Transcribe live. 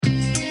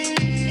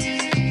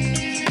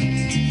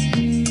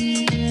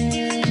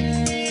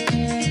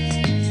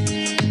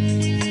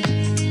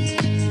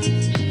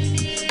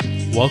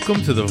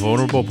Welcome to the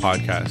Vulnerable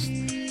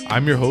Podcast.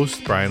 I'm your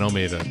host, Brian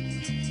Almeida.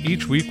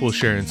 Each week we'll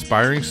share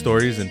inspiring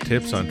stories and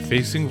tips on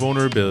facing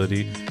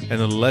vulnerability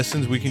and the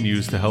lessons we can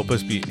use to help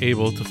us be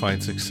able to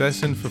find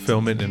success and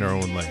fulfillment in our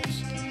own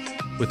lives.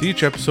 With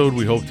each episode,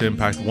 we hope to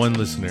impact one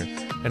listener,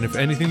 and if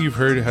anything you've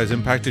heard has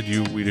impacted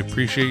you, we'd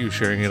appreciate you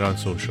sharing it on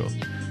social.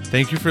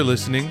 Thank you for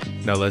listening.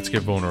 Now let's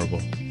get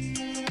vulnerable.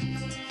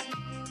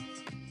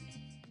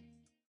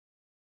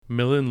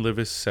 Millen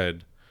Livis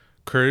said,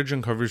 "Courage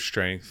uncovers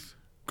strength,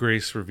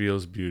 grace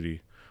reveals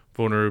beauty,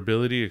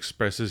 vulnerability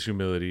expresses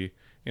humility,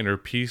 inner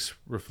peace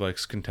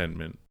reflects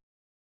contentment."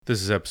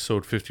 This is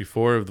episode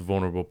 54 of the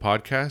Vulnerable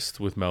Podcast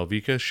with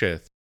Malvika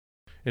Sheth.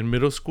 In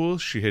middle school,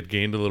 she had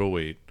gained a little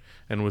weight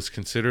and was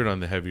considered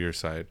on the heavier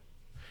side.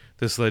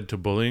 This led to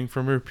bullying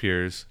from her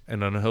peers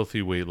and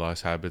unhealthy weight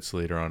loss habits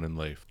later on in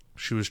life.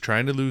 She was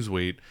trying to lose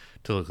weight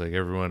to look like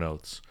everyone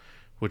else,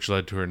 which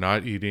led to her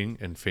not eating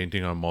and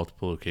fainting on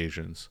multiple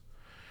occasions.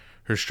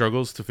 Her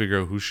struggles to figure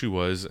out who she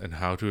was and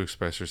how to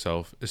express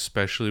herself,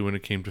 especially when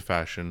it came to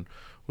fashion,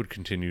 would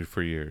continue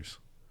for years.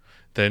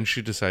 Then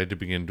she decided to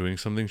begin doing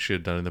something she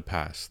had done in the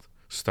past,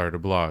 start a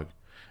blog,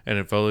 and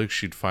it felt like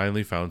she'd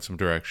finally found some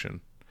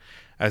direction.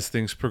 As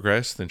things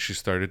progressed and she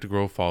started to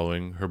grow a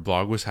following, her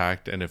blog was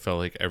hacked and it felt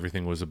like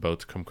everything was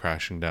about to come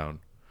crashing down.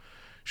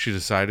 She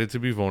decided to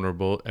be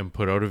vulnerable and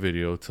put out a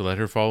video to let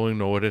her following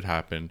know what had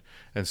happened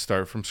and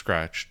start from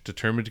scratch,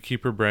 determined to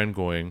keep her brand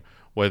going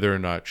whether or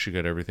not she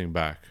got everything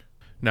back.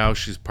 Now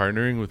she's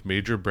partnering with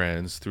major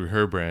brands through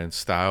her brand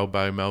Style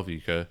by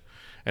Malvika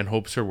and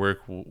hopes her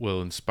work will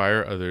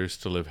inspire others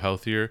to live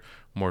healthier,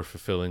 more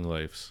fulfilling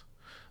lives.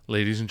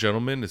 Ladies and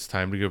gentlemen, it's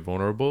time to get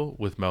vulnerable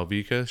with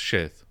Malvika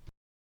Sheth.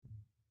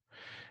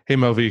 Hey,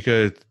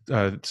 Malvika,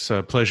 it's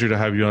a pleasure to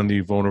have you on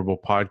the Vulnerable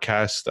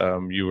Podcast.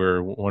 You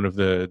were one of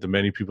the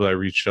many people I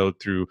reached out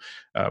through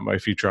my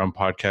feature on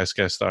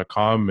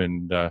podcastguest.com,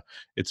 and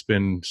it's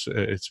been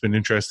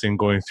interesting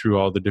going through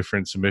all the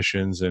different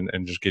submissions and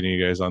just getting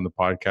you guys on the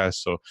podcast.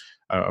 So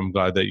I'm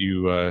glad that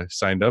you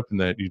signed up and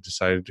that you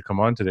decided to come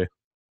on today.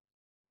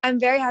 I'm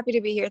very happy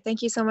to be here.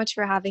 Thank you so much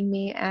for having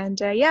me, and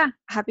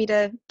happy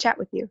to chat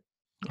with you.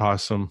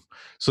 Awesome.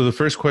 So the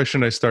first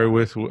question I start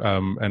with,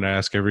 and I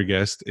ask every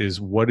guest,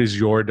 is what is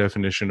your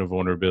definition of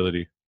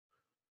vulnerability?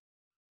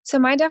 So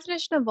my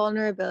definition of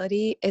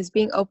vulnerability is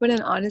being open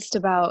and honest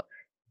about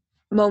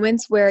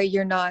moments where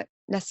you're not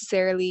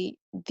necessarily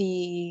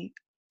in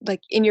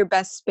your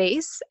best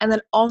space, and then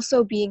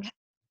also being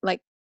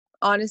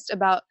honest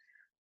about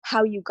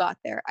how you got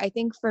there. I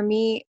think for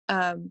me,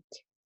 a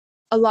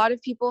lot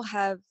of people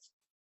have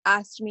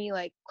asked me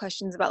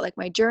questions about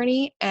my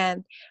journey,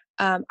 and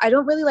I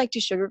don't really like to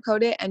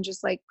sugarcoat it and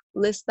just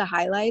list the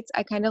highlights.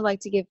 I kind of like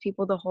to give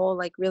people the whole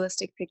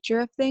realistic picture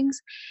of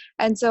things.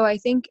 And so I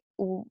think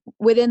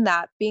within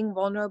that, being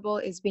vulnerable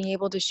is being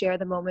able to share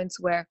the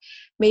moments where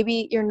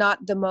maybe you're not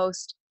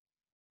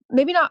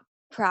maybe not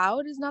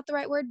proud is not the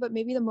right word, but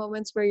maybe the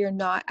moments where you're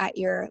not at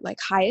your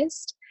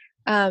highest.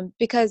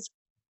 Because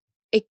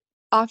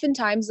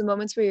oftentimes the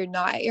moments where you're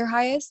not at your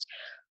highest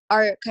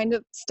are kind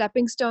of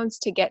stepping stones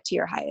to get to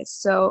your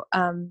highest. So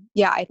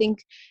I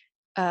think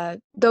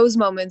those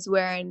moments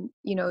wherein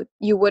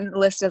you wouldn't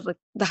list as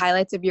the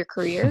highlights of your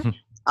career,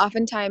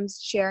 oftentimes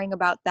sharing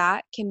about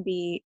that can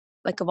be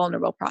a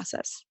vulnerable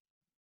process.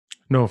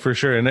 No, for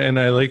sure. And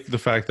I like the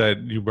fact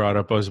that you brought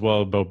up as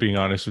well about being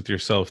honest with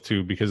yourself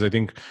too, because I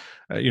think,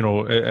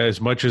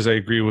 as much as I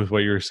agree with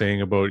what you're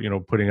saying about,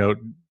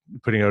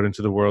 putting out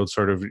into the world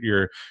sort of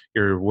your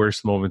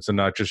worst moments and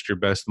not just your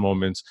best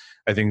moments,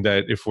 I think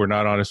that if we're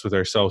not honest with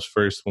ourselves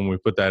first, when we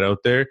put that out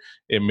there,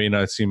 it may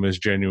not seem as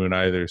genuine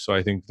either. So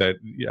I think that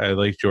I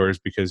liked yours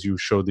because you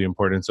showed the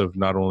importance of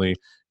not only,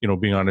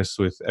 being honest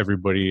with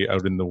everybody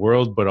out in the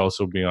world, but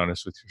also being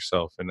honest with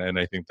yourself. And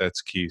I think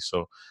that's key.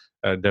 So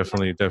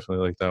definitely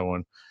like that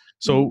one.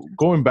 So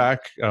going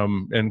back,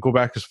 and go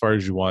back as far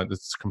as you want,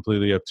 it's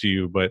completely up to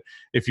you. But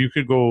if you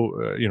could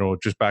go,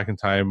 just back in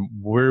time,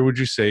 where would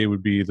you say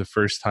would be the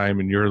first time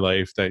in your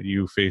life that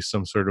you faced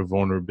some sort of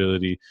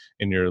vulnerability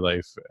in your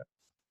life?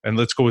 And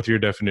let's go with your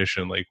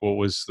definition. What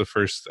was the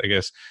first, I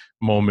guess,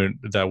 moment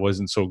that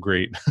wasn't so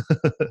great?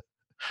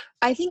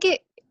 I think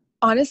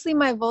honestly,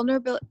 my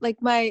vulnerability,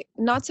 my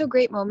not so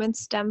great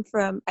moments stem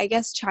from, I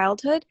guess,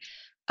 childhood.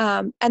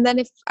 And then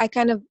if I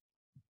kind of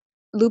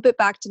loop it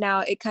back to now,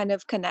 it kind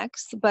of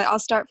connects, but I'll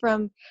start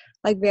from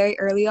very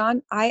early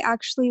on. I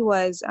actually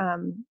was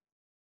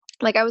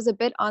I was a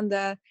bit on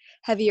the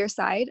heavier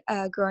side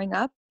growing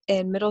up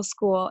in middle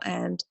school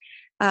and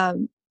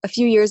a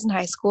few years in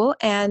high school,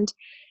 and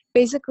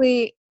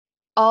basically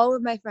all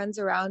of my friends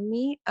around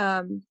me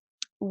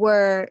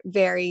were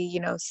very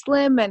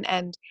slim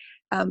and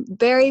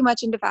very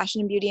much into fashion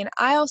and beauty, and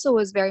I also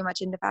was very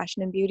much into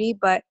fashion and beauty,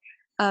 but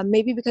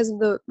maybe because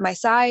of my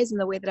size and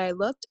the way that I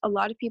looked, a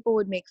lot of people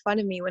would make fun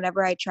of me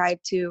whenever I tried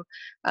to,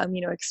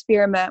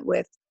 experiment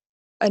with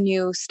a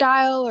new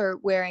style or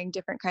wearing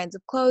different kinds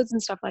of clothes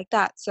and stuff like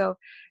that. So,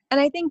 and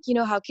I think,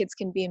 how kids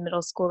can be in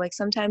middle school,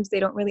 sometimes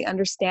they don't really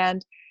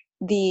understand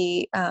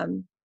the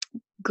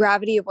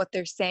gravity of what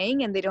they're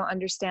saying, and they don't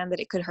understand that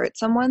it could hurt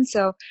someone.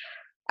 So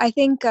I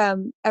think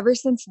ever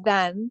since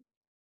then,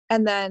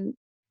 and then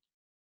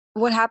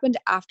what happened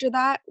after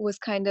that was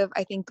kind of,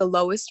 I think, the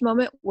lowest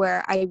moment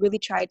where I really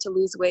tried to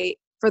lose weight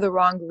for the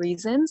wrong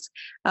reasons.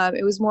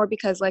 It was more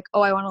because, like,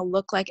 oh, I want to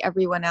look like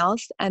everyone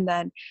else. And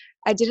then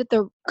I did it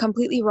the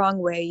completely wrong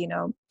way,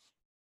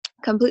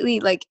 completely,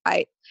 like,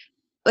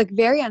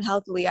 very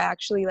unhealthily. I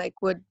actually, like,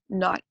 would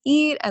not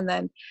eat and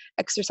then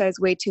exercise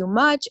way too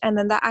much. And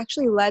then that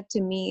actually led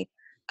to me,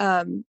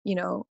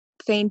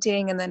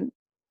 fainting. And then,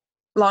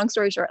 long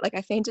story short, like,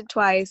 I fainted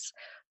twice.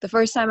 The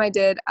first time I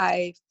did,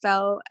 I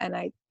fell and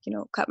I,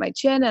 cut my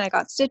chin and I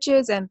got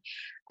stitches. And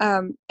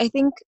I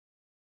think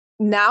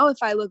now, if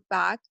I look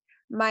back,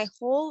 my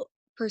whole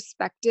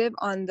perspective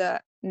on the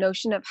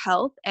notion of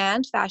health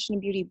and fashion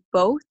and beauty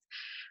both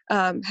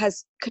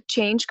has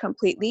changed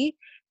completely.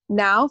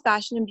 Now,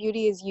 fashion and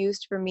beauty is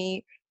used for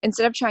me,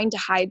 instead of trying to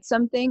hide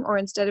something or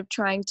instead of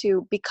trying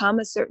to become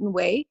a certain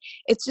way,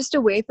 it's just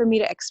a way for me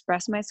to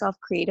express myself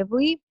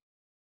creatively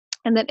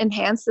and then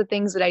enhance the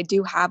things that I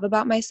do have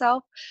about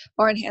myself,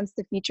 or enhance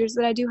the features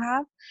that I do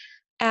have.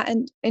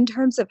 And in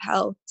terms of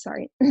health,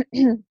 sorry.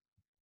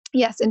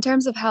 Yes, in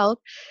terms of health,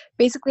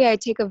 basically I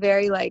take a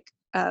very, like,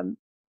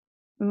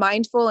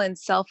 mindful and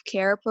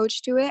self-care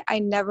approach to it. I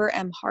never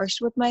am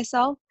harsh with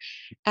myself.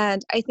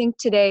 And I think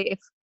today, if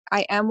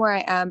I am where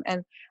I am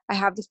and I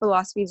have the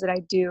philosophies that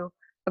I do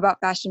about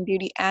fashion,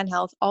 beauty, and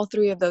health, all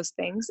three of those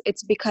things,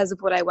 it's because of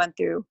what I went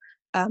through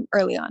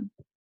early on.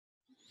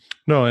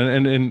 No,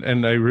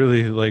 and I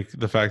really like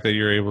the fact that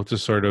you're able to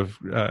sort of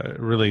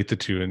relate the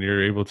two, and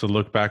you're able to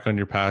look back on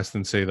your past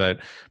and say that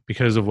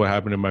because of what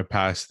happened in my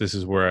past, this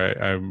is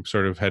where I'm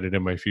sort of headed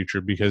in my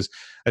future. Because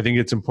I think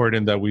it's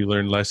important that we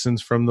learn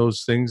lessons from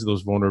those things,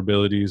 those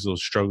vulnerabilities,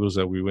 those struggles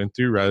that we went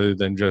through, rather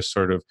than just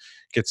sort of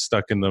get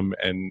stuck in them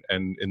and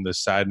in the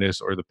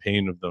sadness or the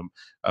pain of them.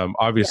 Yeah.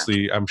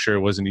 Obviously, I'm sure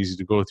it wasn't easy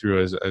to go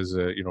through as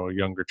a a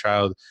younger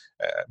child.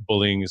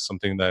 Bullying is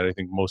something that I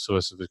think most of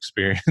us have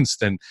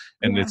experienced, and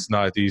Yeah. it's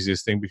not the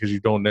easiest thing because you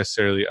don't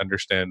necessarily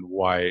understand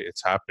why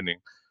it's happening,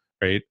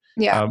 right?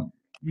 Yeah. um,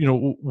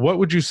 what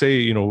would you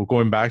say,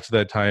 going back to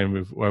that time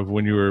of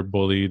when you were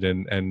bullied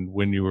and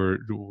when you were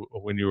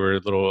a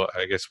little,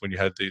 I guess, when you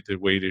had the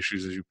weight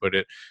issues, as you put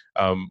it,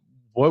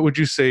 what would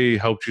you say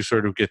helped you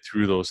sort of get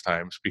through those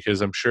times?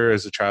 Because I'm sure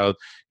as a child,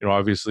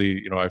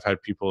 obviously, I've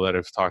had people that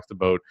have talked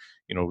about,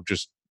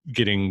 just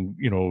getting,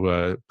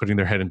 putting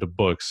their head into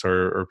books,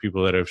 or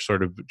people that have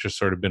sort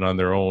of been on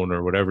their own,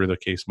 or whatever the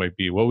case might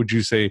be. What would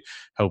you say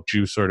helped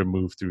you sort of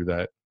move through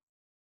that?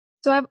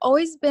 So I've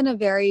always been a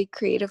very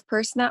creative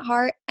person at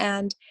heart.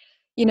 And,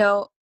 you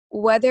know,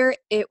 whether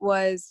it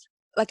was,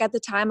 like, at the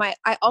time, I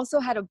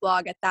also had a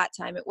blog at that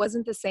time. It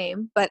wasn't the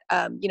same, but,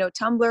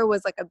 Tumblr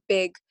was like a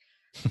big,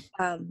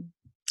 um,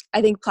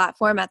 I think,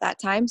 platform at that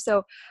time.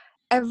 So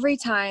every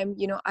time,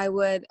 I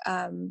would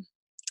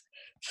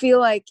feel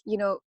like,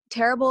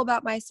 terrible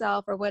about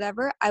myself or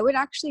whatever, I would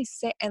actually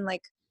sit and,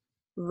 like,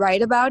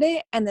 write about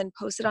it and then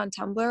post it on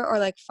Tumblr, or,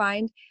 like,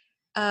 find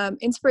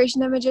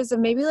inspiration images of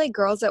maybe, like,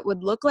 girls that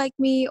would look like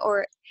me,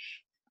 or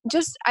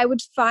just I would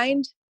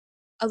find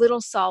a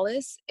little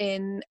solace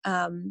in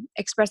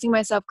expressing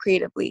myself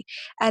creatively.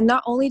 And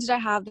not only did I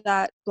have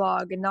that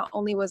blog, and not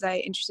only was I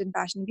interested in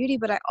fashion and beauty,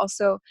 but I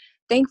also,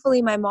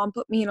 thankfully, my mom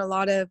put me in a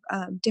lot of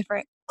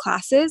different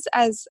classes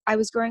as I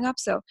was growing up.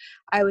 So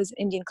I was an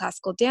Indian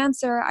classical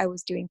dancer, I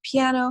was doing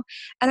piano,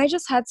 and I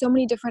just had so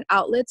many different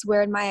outlets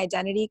where my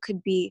identity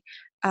could be,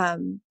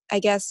 I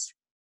guess,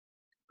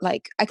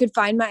 like, I could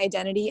find my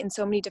identity in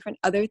so many different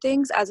other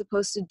things, as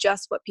opposed to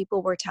just what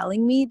people were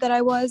telling me that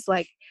I was,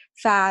 like,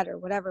 fat or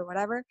whatever,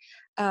 whatever.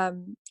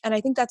 And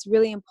I think that's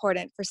really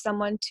important for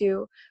someone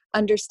to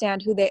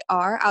understand who they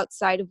are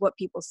outside of what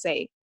people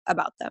say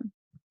about them.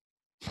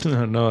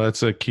 No,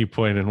 that's a key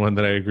point, and one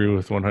that I agree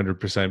with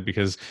 100%.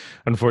 Because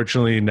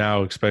unfortunately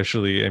now,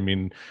 especially, I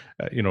mean,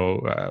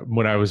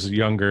 when I was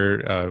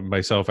younger,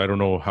 myself, I don't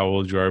know how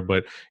old you are,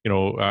 but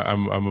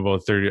I'm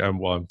about 30.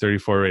 I'm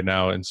 34 right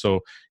now, and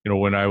so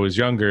when I was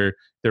younger,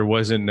 there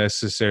wasn't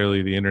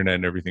necessarily the internet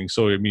and everything.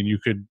 So I mean, you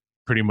could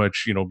pretty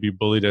much be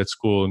bullied at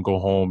school and go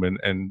home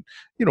and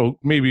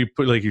maybe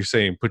put, like you're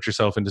saying, put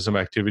yourself into some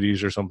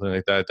activities or something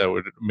like that that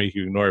would make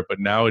you ignore it. But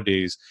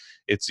nowadays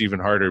it's even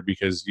harder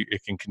because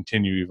it can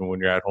continue even when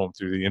you're at home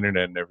through the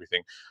internet and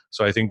everything.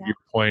 So I think Yeah. your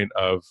point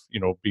of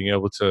being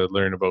able to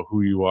learn about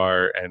who you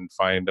are and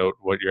find out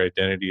what your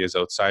identity is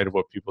outside of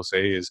what people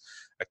say is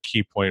a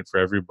key point for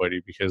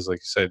everybody. Because like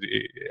I said,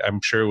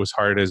 I'm sure it was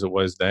hard as it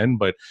was then,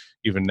 but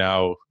even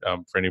now,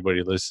 for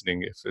anybody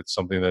listening, if it's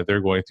something that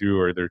they're going through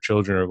or their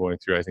children are going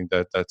through, I think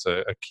that that's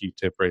a key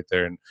tip right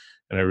there. And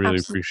I really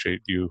Absolutely.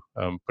 appreciate you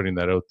putting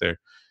that out there. Yeah.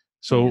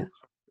 So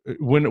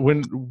when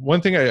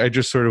one thing I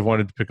just sort of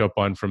wanted to pick up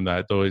on from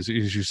that, though, is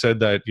you said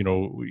that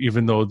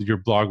even though your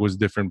blog was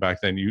different back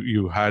then,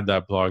 you had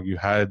that blog, you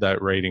had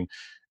that writing.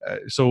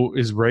 So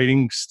is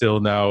writing still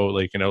now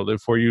like an outlet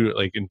for you,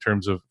 like in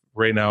terms of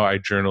right now I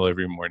journal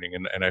every morning,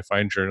 and I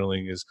find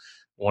journaling is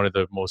one of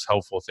the most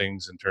helpful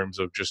things in terms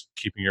of just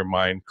keeping your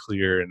mind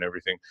clear and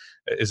everything.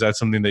 Is that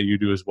something that you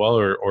do as well,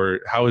 or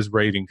how is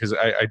writing? Because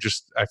I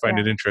find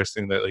Yeah. it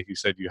interesting that, like you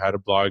said, you had a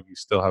blog, you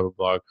still have a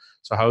blog.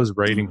 So how has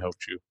writing Mhm.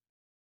 helped you?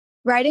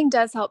 Writing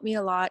does help me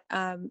a lot.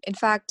 In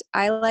fact,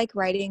 I like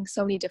writing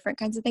so many different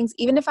kinds of things.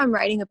 Even if I'm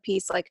writing a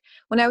piece, like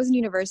when I was in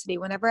university,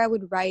 whenever I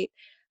would write,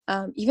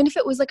 even if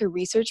it was like a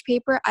research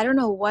paper, I don't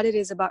know what it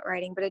is about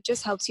writing, but it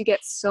just helps you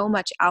get so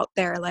much out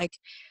there.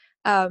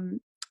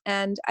 Um,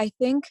 and I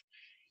think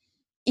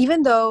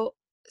even though,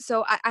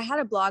 so I had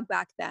a blog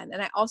back then,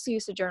 and I also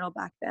used to journal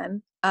back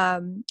then.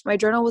 My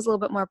journal was a little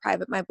bit more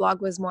private. My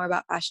blog was more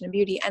about fashion and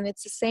beauty, and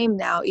it's the same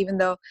now, even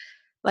though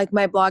like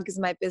my blog is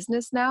my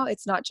business now.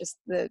 It's not just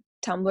the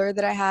Tumblr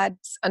that I had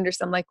under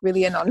some like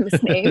really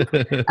anonymous name.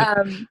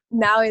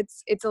 Now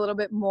it's a little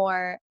bit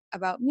more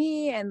about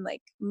me and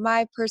like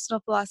my personal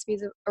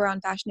philosophies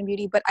around fashion and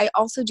beauty, but I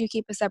also do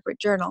keep a separate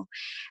journal.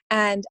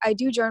 And I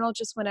do journal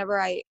just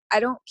whenever I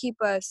don't keep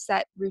a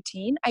set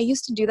routine. I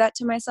used to do that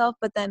to myself,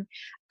 but then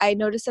I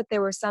noticed that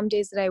there were some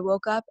days that I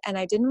woke up and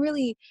I didn't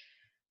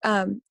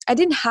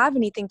have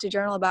anything to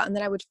journal about, and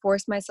then I would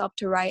force myself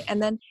to write.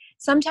 And then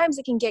sometimes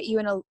it can get you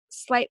in a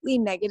slightly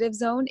negative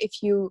zone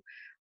if you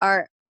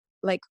are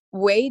like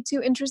way too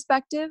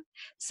introspective.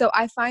 So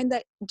I find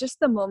that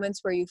just the moments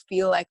where you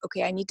feel like,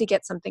 okay, I need to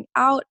get something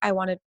out, I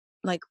want to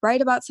like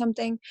write about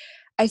something,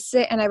 I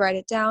sit and I write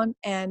it down,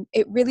 and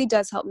it really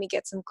does help me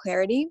get some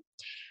clarity.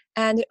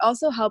 And it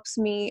also helps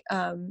me,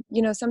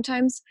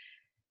 sometimes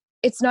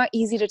it's not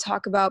easy to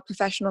talk about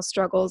professional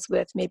struggles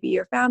with maybe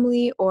your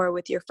family or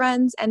with your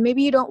friends, and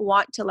maybe you don't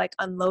want to like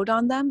unload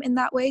on them in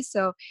that way.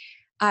 So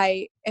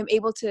I am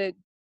able to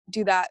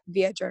do that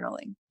via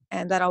journaling,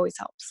 and that always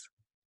helps.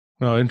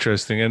 Oh,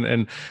 interesting.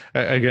 And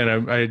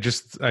again, I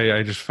just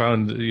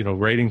found,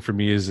 writing for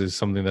me is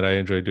something that I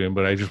enjoy doing,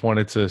 but I just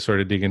wanted to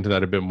sort of dig into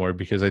that a bit more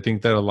because I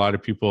think that a lot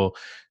of people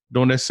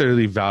don't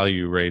necessarily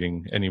value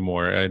writing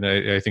anymore. And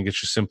I think it's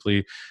just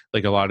simply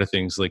like a lot of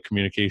things like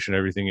communication,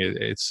 everything.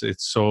 It's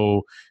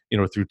so,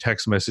 through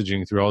text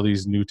messaging, through all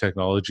these new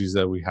technologies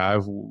that we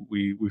have,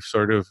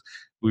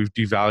 we've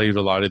devalued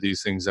a lot of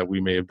these things that we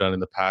may have done in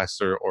the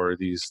past, or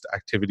these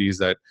activities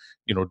that,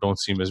 don't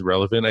seem as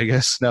relevant, I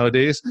guess,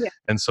 nowadays. Yeah.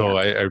 And Yeah. so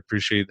I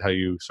appreciate how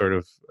you sort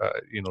of,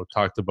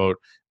 talked about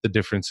the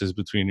differences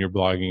between your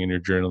blogging and your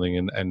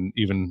journaling, and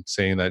even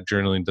saying that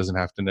journaling doesn't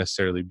have to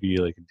necessarily be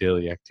like a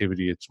daily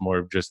activity. It's more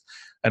of just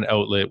an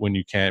outlet when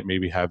you can't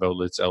maybe have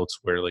outlets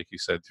elsewhere, like you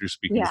said, through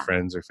speaking to Yeah.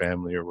 friends or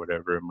family or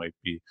whatever it might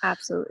be.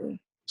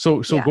 Absolutely.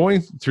 So Yeah.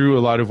 going through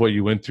a lot of what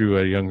you went through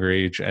at a younger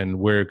age and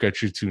where it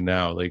got you to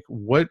now, like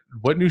what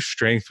new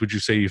strength would you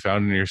say you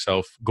found in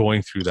yourself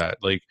going through that?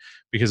 Like,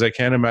 because I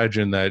can't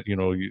imagine that,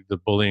 the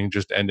bullying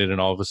just ended and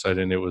all of a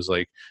sudden it was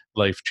like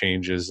life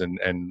changes, and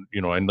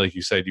like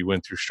you said, you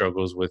went through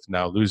struggles with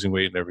now losing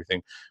weight and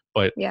everything.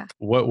 But Yeah.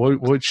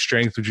 what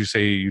strength would you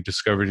say you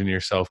discovered in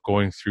yourself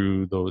going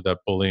through that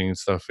bullying and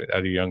stuff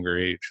at a younger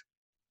age?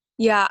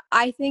 Yeah.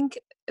 I think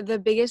the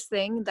biggest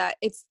thing that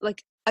it's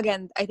like,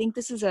 again, I think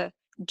this is a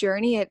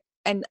journey.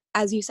 And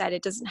as you said,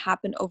 it doesn't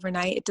happen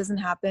overnight. It doesn't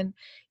happen,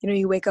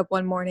 you wake up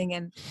one morning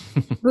and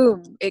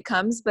boom, it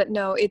comes. But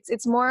no,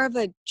 it's more of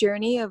a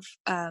journey of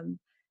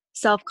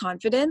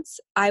self-confidence.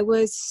 I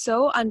was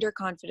so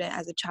underconfident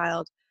as a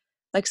child,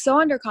 like so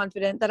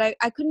underconfident that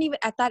I couldn't even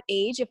at that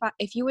age,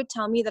 if you would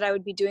tell me that I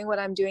would be doing what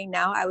I'm doing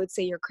now, I would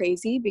say you're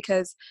crazy,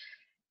 because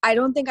I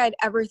don't think I'd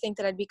ever think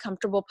that I'd be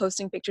comfortable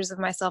posting pictures of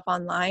myself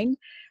online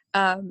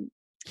um,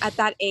 at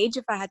that age,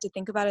 if I had to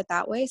think about it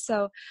that way.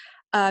 So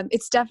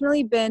it's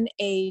definitely been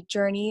a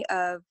journey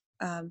of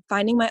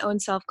finding my own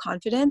self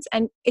confidence.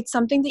 And it's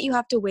something that you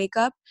have to wake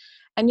up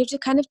and you have to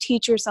kind of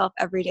teach yourself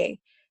every day.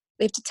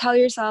 You have to tell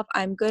yourself,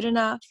 I'm good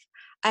enough.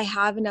 I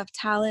have enough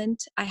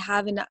talent. I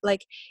have enough,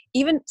 like,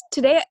 even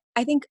today,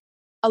 I think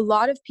a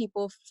lot of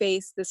people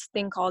face this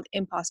thing called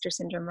imposter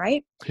syndrome,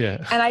 right?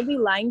 Yeah. And I'd be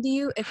lying to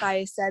you if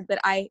I said that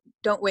I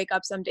don't wake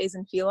up some days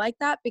and feel like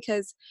that,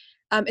 because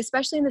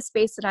especially in the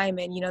space that I'm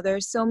in, there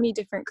are so many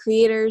different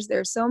creators. There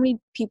are so many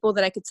people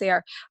that I could say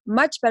are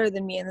much better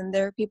than me. And then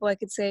there are people I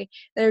could say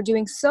that are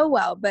doing so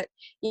well. But,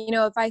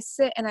 if I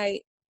sit and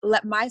I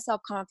let my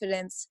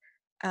self-confidence,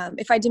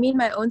 if I demean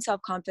my own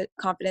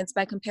self-confidence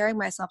by comparing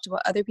myself to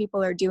what other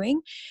people are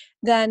doing,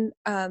 then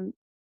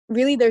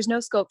really there's no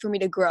scope for me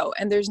to grow,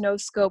 and there's no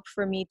scope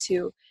for me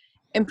to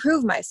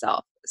improve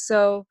myself.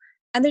 So,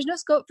 and there's no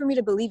scope for me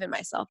to believe in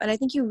myself. And I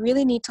think you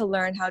really need to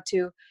learn how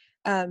to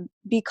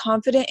be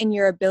confident in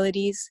your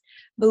abilities,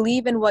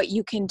 believe in what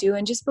you can do,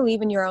 and just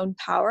believe in your own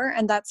power.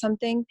 And that's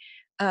something,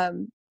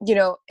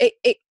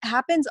 it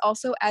happens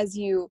also as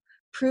you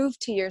prove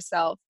to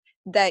yourself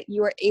that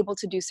you are able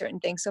to do certain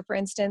things. So for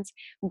instance,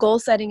 goal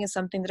setting is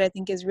something that I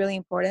think is really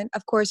important.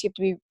 Of course, you have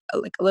to be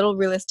like a little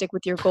realistic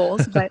with your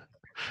goals, but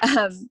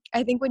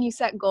I think when you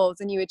set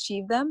goals and you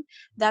achieve them,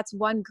 that's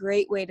one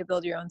great way to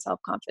build your own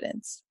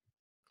self-confidence.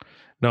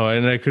 No,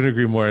 and I couldn't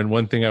agree more. And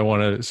one thing I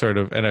want to sort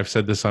of, and I've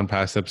said this on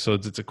past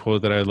episodes, it's a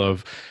quote that I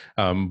love.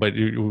 But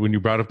when you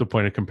brought up the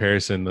point of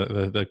comparison,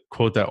 the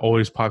quote that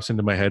always pops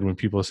into my head when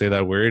people say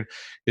that word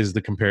is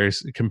the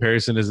comparison.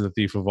 Comparison is the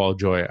thief of all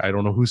joy. I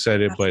don't know who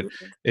said it, but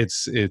Absolutely.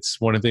 it's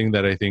one thing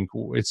that I think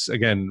it's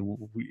again.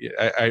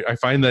 I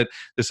find that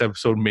this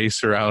episode may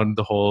surround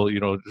the whole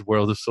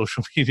world of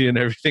social media and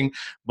everything,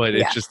 but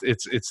it's Yeah, just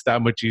it's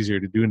that much easier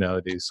to do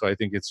nowadays. So I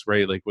think it's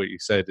right, like what you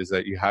said, is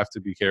that you have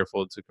to be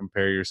careful to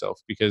compare yourself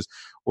because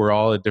we're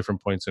all at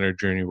different points in our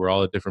journey. We're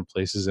all at different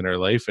places in our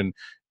life, and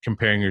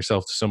comparing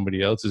yourself to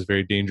somebody else is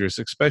very dangerous,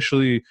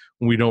 especially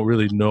when we don't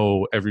really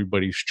know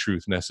everybody's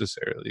truth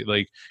necessarily.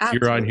 Like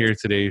you're on absolutely. here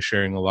today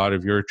sharing a lot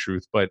of your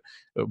truth, but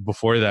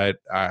before that,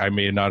 I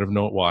may not have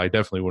known. Well, I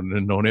definitely wouldn't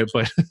have known it,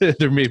 but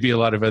there may be a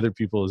lot of other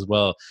people as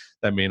well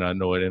that may not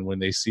know it. And when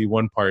they see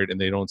one part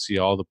and they don't see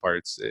all the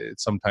parts,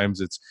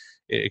 sometimes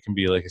it can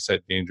be, like I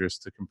said, dangerous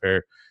to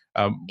compare.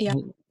 Yeah.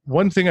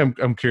 One thing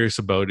I'm curious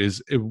about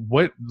is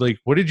what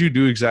did you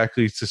do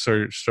exactly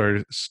to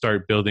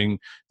start building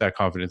that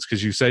confidence?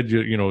 Because you said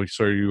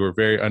you were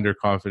very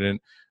underconfident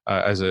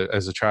as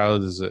a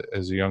child,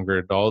 as a younger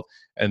adult,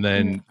 and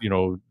Mhm.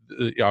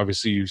 then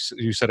obviously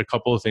you said a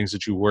couple of things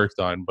that you worked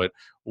on, but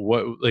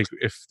what, like,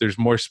 if there's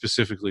more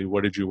specifically,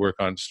 what did you work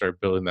on to start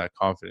building that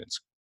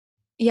confidence?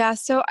 Yeah,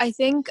 so I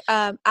think,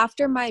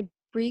 after my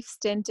brief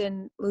stint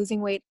in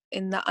losing weight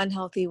in the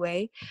unhealthy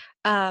way,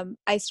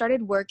 I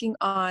started working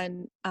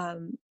on,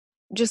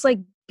 just, like,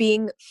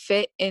 being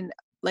fit in,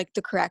 like,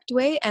 the correct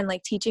way and,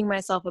 like, teaching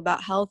myself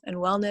about health and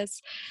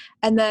wellness,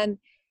 and then,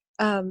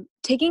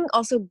 taking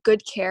also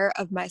good care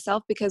of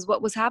myself because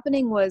what was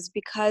happening was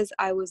because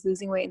I was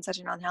losing weight in such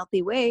an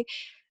unhealthy way,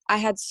 I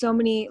had so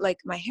many like,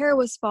 my hair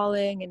was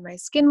falling and my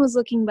skin was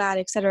looking bad,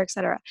 et cetera, et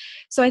cetera.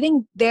 So I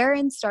think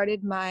therein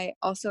started my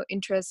also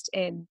interest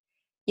in,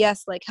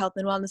 yes, like, health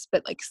and wellness,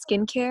 but, like,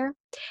 skincare,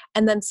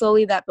 and then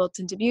slowly that built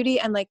into beauty,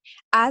 and, like,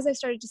 as I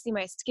started to see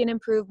my skin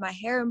improve, my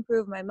hair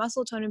improve, my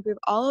muscle tone improve,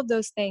 all of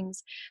those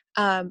things,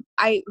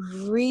 I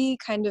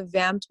kind of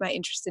vamped my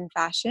interest in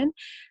fashion.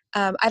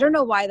 I don't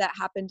know why that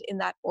happened in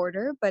that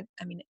order, but,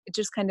 I mean, it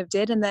just kind of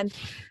did, and then,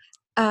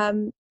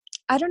 um,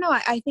 I don't know,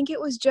 I think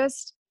it was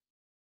just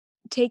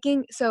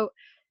taking so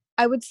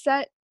I would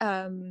set,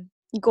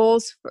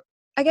 goals for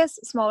I guess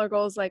smaller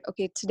goals like,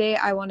 okay, today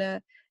I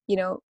wanna, you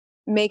know,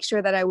 make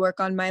sure that I work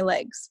on my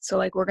legs. So,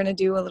 like, we're gonna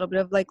do a little bit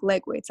of, like,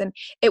 leg weights, and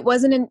it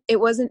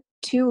wasn't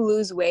to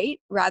lose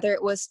weight, rather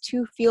it was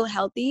to feel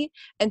healthy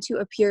and to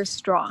appear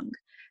strong.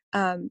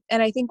 And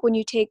I think when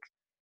you take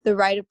the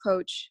right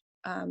approach,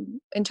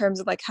 in terms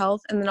of, like,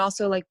 health and then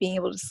also, like, being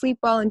able to sleep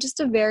well and just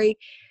a very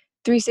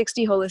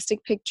 360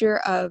 holistic picture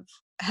of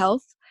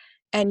health,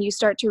 and you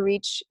start to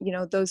reach,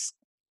 those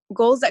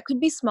goals that could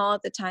be small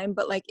at the time,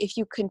 but like if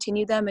you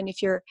continue them and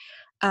if you're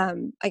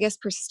I guess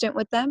persistent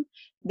with them,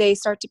 they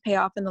start to pay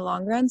off in the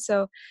long run.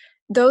 So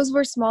those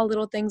were small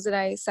little things that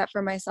I set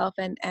for myself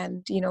and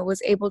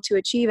was able to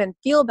achieve and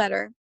feel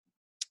better.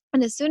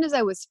 And as soon as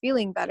I was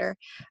feeling better,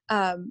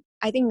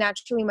 I think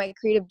naturally my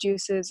creative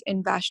juices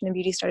in fashion and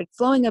beauty started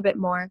flowing a bit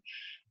more.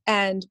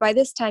 And by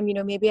this time,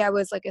 maybe I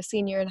was like a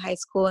senior in high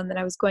school and then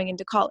I was going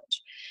into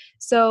college.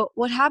 So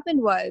what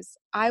happened was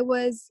I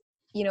was,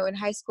 in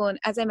high school. And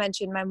as I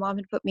mentioned, my mom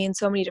had put me in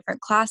so many different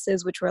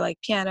classes, which were like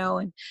piano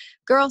and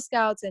Girl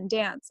Scouts and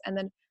dance. And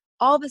then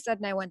all of a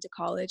sudden I went to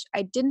college.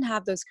 I didn't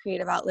have those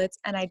creative outlets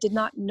and I did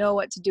not know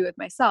what to do with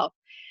myself.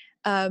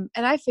 And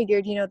I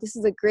figured, this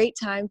is a great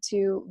time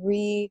to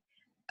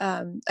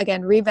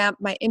again, revamp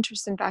my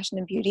interest in fashion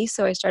and beauty.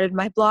 So I started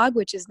my blog,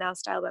 which is now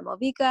Style by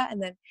Malvika.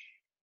 And then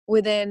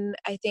within,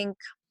 I think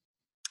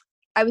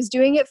I was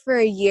doing it for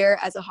a year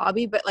as a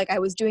hobby, but like I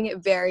was doing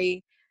it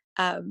very,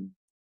 um,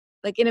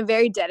 like in a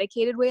very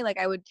dedicated way. Like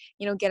I would,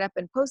 get up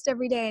and post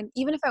every day. And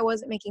even if I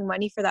wasn't making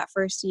money for that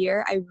first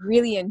year, I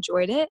really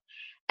enjoyed it.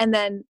 And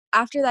then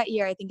after that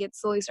year, I think it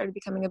slowly started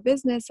becoming a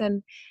business.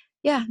 And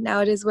yeah,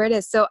 now it is where it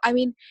is. So, I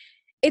mean,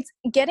 it's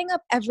getting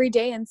up every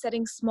day and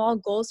setting small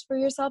goals for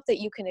yourself that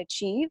you can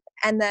achieve.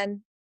 And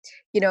then,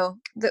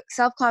 the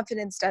self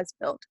confidence does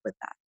build with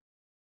that.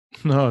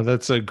 No,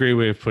 that's a great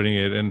way of putting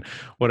it. And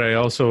what I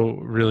also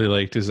really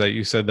liked is that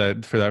you said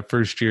that for that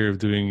first year of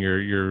doing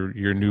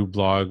your new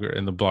blog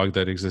and the blog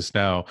that exists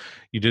now,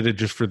 you did it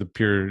just for the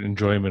pure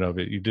enjoyment of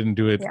it. You didn't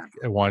do it Yeah.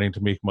 wanting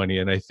to make money.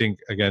 And I think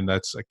again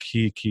that's a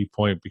key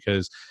point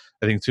because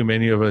I think too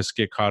many of us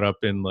get caught up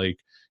in like,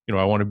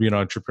 I want to be an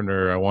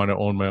entrepreneur. I want to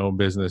own my own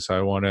business. I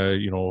want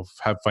to,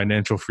 have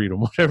financial freedom,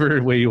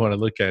 whatever way you want to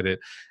look at it.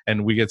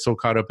 And we get so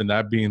caught up in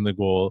that being the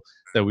goal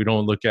that we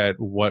don't look at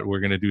what we're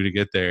going to do to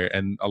get there.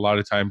 And a lot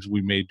of times we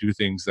may do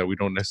things that we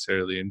don't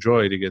necessarily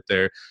enjoy to get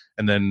there.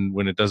 And then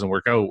when it doesn't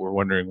work out, we're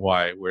wondering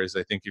why. Whereas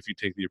I think if you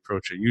take the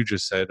approach that you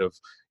just said of,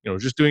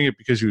 just doing it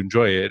because you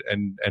enjoy it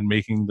and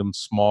making them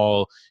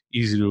small,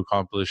 easy to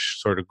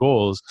accomplish sort of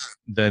goals,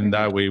 then Mhm.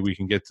 that way we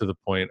can get to the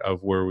point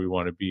of where we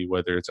want to be,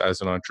 whether it's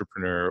as an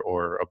entrepreneur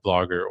or a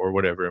blogger or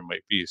whatever it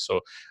might be.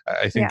 So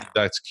I think Yeah.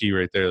 that's key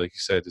right there. Like you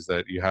said, is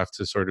that you have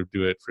to sort of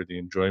do it for the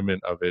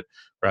enjoyment of it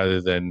rather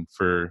than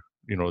for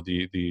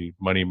the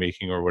money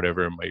making or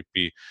whatever it might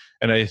be.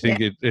 And I Yeah.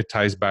 think it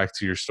ties back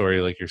to your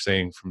story, like you're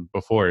saying from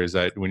before, is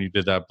that when you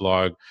did that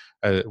blog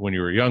when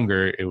you were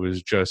younger, it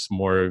was just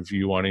more of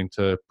you wanting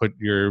to put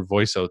your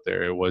voice out there.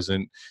 There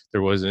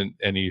wasn't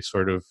any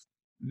sort of,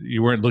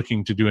 you weren't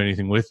looking to do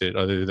anything with it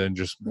other than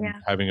just Yeah.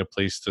 having a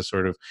place to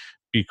sort of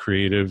be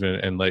creative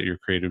and let your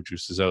creative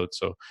juices out.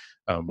 So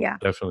Yeah.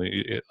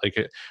 definitely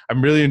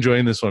I'm really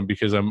enjoying this one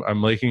because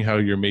I'm liking how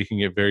you're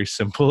making it very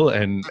simple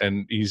and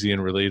easy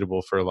and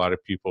relatable for a lot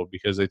of people,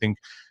 because I think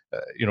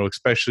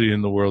especially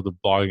in the world of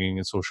blogging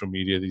and social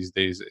media these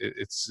days,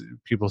 it's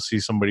people see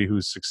somebody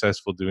who's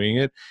successful doing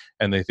it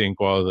and they think,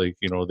 well, like,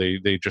 they got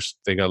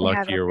They have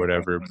lucky or everything.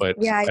 whatever. But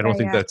Yeah, I yeah, don't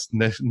think yeah. that's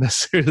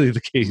necessarily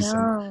the case,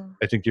 and No.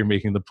 I think you're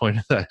making the point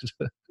of that.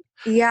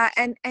 Yeah,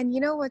 and you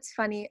know what's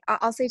funny?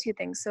 I'll say two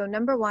things. So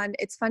number one,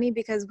 it's funny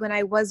because when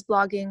I was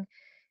blogging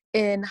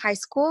in high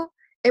school,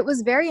 it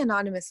was very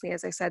anonymously,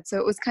 as I said. So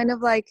it was kind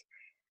of like,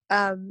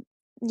 um,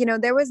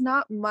 there was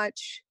not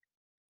much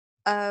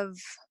of,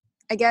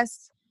 I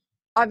guess,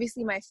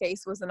 obviously my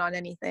face wasn't on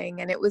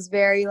anything, and it was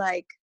very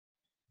like,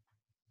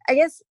 I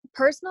guess,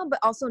 personal, but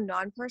also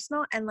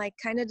non-personal, and like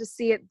kind of to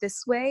see it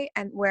this way,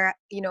 and where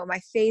my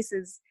face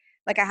is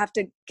like I have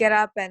to get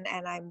up and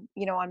I'm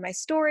on my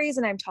stories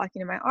and I'm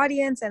talking to my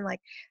audience, and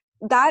like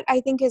that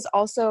I think is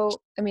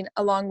also, I mean,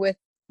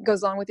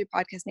 goes along with your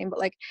podcast name, but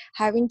like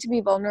having to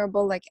be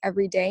vulnerable like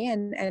every day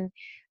and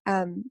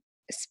um,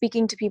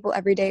 speaking to people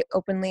every day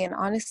openly and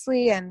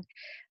honestly, and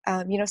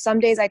some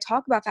days I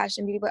talk about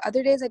fashion and beauty, but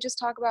other days I just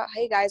talk about,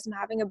 hey guys, I'm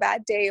having a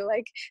bad day,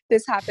 like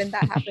this happened,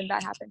 that happened,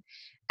 that happened.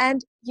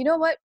 And you know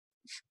what?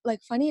 Like,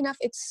 funny enough,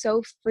 it's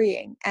so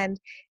freeing, and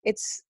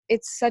it's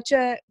such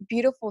a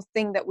beautiful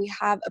thing that we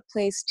have a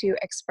place to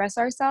express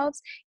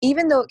ourselves,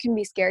 even though it can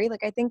be scary.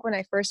 Like, I think when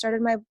I first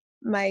started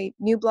my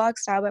new blog,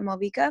 Style by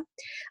Malvika,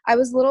 I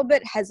was a little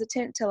bit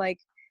hesitant to like,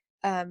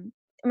 um,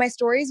 my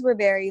stories were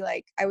very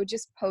like, I would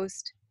just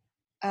post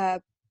uh,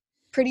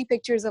 pretty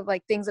pictures of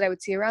like things that I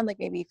would see around, like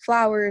maybe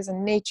flowers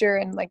and nature,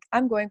 and like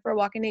I'm going for a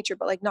walk in nature,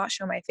 but like not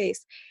show my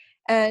face.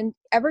 And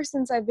ever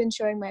since I've been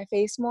showing my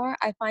face more,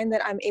 I find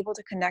that I'm able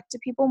to connect to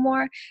people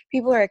more.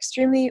 People are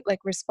extremely like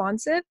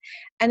responsive,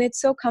 and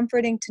it's so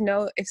comforting to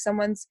know if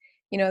someone's,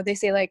 they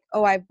say like,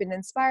 oh, I've been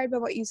inspired by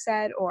what you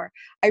said, or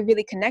I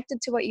really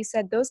connected to what you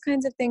said. Those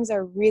kinds of things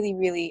are really,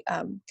 really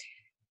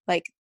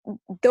like,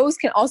 those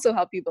can also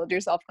help you build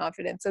your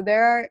self-confidence. So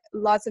there are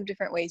lots of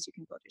different ways you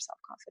can build your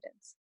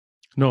self-confidence.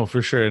 No,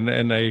 for sure.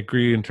 And I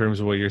agree in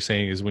terms of what you're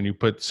saying is when you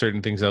put certain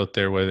things out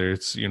there, whether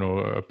it's,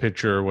 a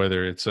picture or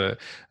whether it's a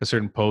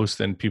certain post,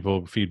 and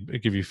people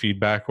give you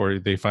feedback or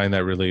they find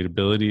that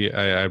relatability,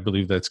 I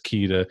believe that's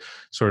key to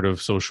sort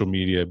of social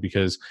media.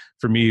 Because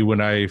for me, when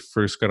I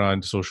first got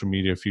on social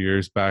media a few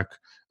years back,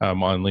 on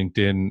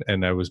LinkedIn,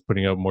 and I was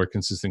putting out more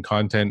consistent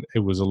content, it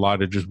was a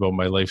lot of just about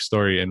my life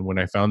story. And when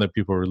I found that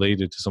people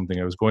related to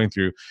something I was going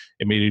through,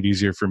 it made it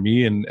easier for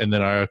me. And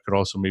then I could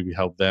also maybe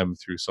help them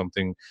through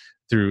something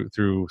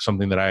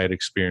that I had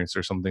experienced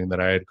or something that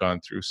I had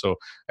gone through. So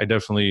I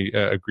definitely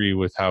agree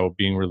with how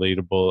being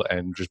relatable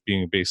and just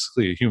being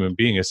basically a human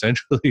being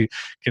essentially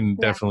can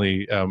Yeah.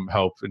 definitely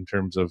help in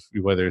terms of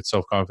whether it's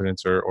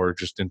self-confidence or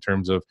just in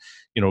terms of,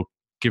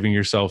 giving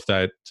yourself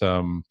that,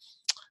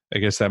 I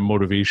guess, that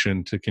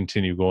motivation to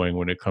continue going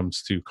when it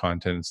comes to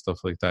content and stuff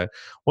like that.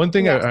 One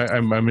thing Yes.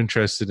 I'm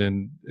interested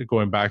in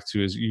going back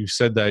to is you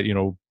said that,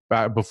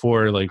 back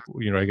before, like,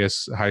 I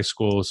guess high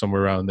school,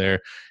 somewhere around there,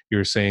 you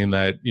were saying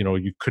that,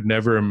 you could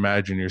never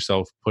imagine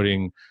yourself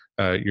putting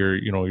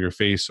your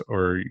face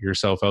or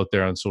yourself out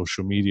there on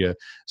social media.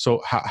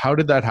 So how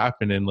did that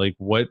happen? And like,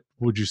 what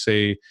would you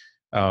say,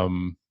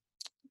 um,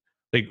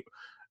 like,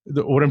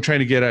 what I'm trying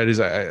to get at is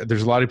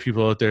there's a lot of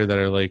people out there that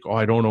are like, oh,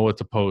 I don't know what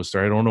to post,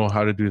 or I don't know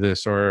how to do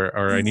this, or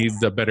I need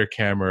a better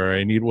camera, or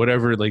I need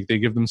whatever. Like, they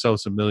give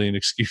themselves a million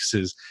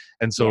excuses.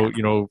 And Yeah.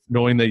 so,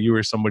 knowing that you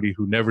were somebody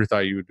who never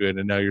thought you would do it,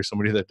 and now you're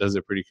somebody that does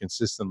it pretty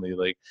consistently,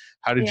 like,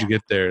 how did you Yeah.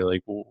 get there?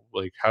 Like,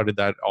 how did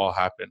that all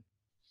happen?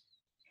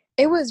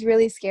 It was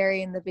really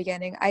scary in the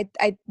beginning. I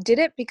did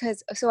it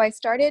because, so I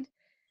started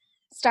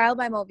Style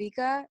by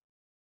Malvika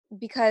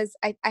because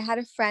I had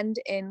a friend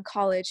in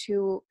college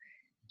who,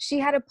 she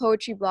had a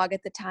poetry blog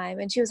at the time,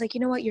 and she was like, you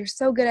know what, you're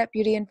so good at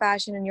beauty and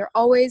fashion, and you're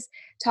always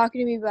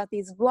talking to me about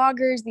these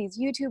vloggers, these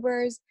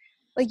YouTubers,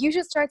 like you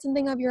should start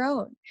something of your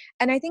own.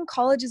 And I think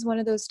college is one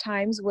of those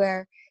times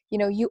where,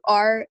 you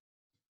are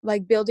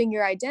like building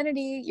your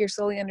identity, you're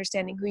slowly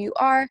understanding who you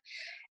are.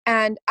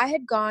 And I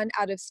had gone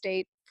out of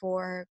state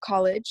for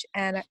college,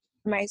 and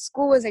my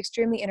school was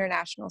extremely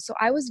international. So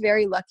I was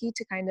very lucky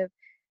to kind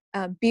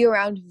of be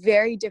around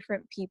very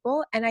different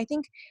people. And I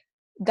think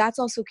that's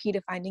also key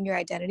to finding your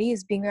identity,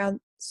 is being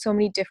around so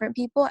many different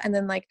people, and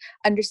then like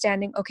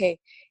understanding, okay,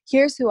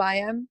 here's who I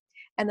am.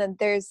 And then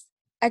there's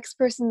X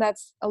person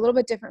that's a little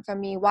bit different from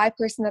me, Y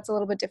person that's a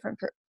little bit different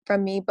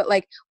from me, but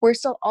like we're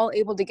still all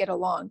able to get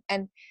along.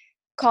 And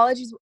college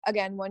is,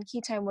 again, one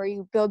key time where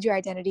you build your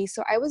identity.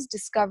 So I was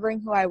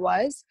discovering who I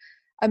was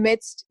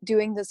amidst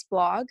doing this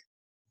blog.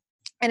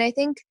 And I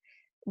think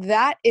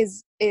that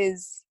is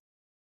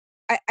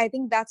I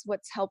think that's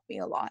what's helped me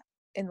a lot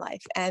in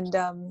life. And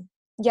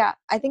yeah,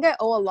 I think I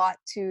owe a lot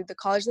to the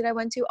college that I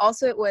went to.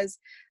 Also, it was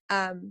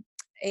um,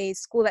 a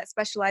school that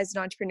specialized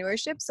in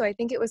entrepreneurship. So I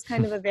think it was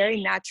kind of a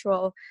very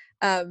natural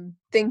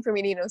thing for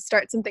me to,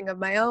 start something of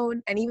my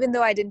own. And even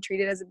though I didn't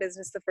treat it as a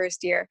business the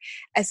first year,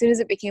 as soon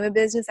as it became a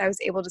business, I was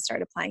able to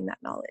start applying that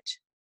knowledge.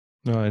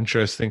 No,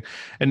 interesting.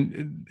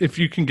 And if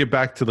you can get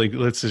back to like,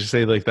 let's just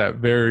say like that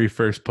very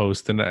first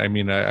post. And I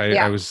mean, I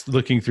Yeah. was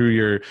looking through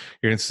your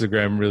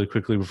Instagram really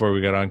quickly before we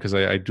got on, because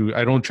I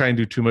don't try and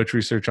do too much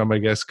research on my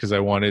guests, because I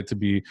want it to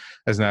be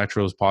as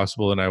natural as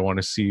possible, and I want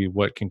to see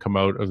what can come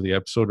out of the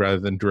episode rather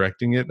than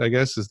directing it, I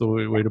guess is the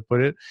way to put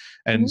it.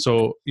 And Mhm.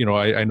 so,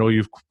 I know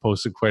you've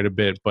posted quite a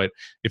bit, but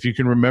if you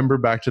can remember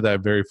back to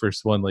that very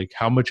first one, like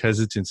how much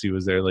hesitancy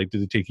was there? Like,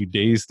 did it take you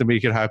days to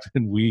make it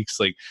happen, weeks?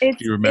 Like, do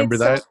It's you remember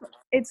it's so that?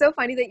 it's so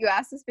funny that you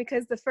asked this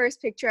because the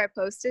first picture I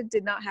posted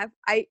did not have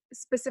I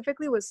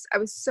specifically I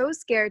was so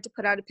scared to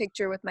put out a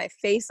picture with my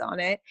face on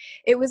it.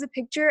 It was a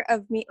picture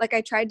of me, like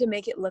I tried to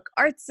make it look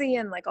artsy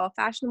and like all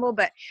fashionable,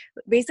 but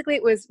basically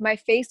it was my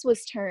face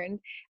was turned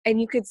and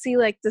you could see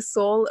like the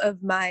sole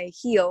of my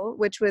heel,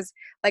 which was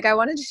like I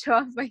wanted to show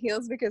off my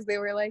heels because they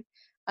were like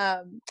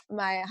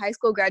my high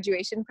school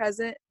graduation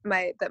present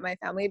that my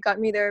family had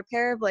gotten me. They're a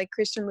pair of like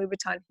Christian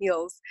Louboutin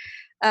heels,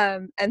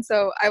 and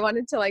so I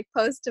wanted to like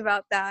post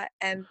about that.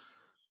 And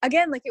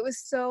again, like it was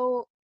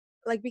so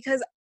like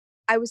because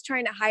I was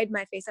trying to hide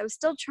my face, I was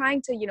still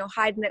trying to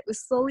hide, and it was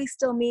slowly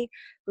still me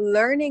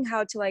learning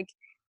how to like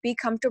be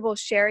comfortable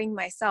sharing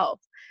myself.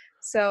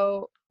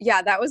 So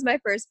yeah, that was my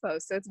first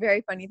post, so it's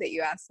very funny that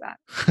you asked that.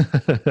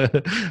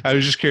 I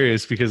was just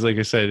curious because, like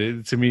I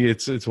said, to me,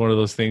 it's one of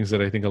those things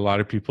that I think a lot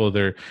of people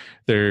they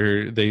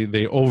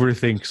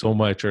overthink so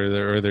much,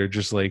 or they're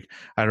just like,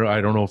 I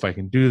don't know if I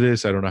can do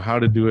this, I don't know how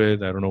to do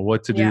it, I don't know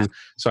what to Yeah. do.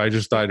 So I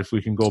just thought if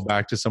we can go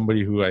back to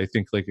somebody who I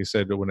think, like I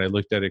said, when I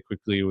looked at it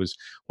quickly, it was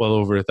well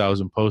over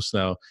 1,000 posts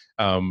now.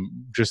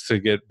 Just to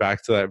get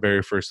back to that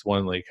very first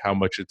one, like how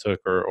much it took,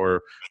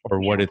 or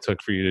what Yeah. it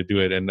took for you to do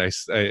it. And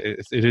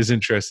it is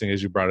interesting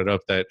as you brought it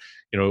up that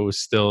it was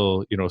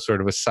still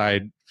sort of a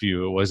side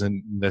view. It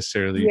wasn't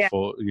necessarily Yeah.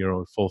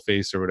 full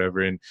face or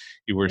whatever, and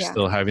you were Yeah.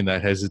 still having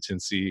that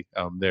hesitancy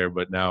there.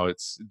 But now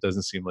it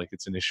doesn't seem like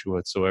it's an issue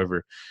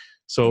whatsoever.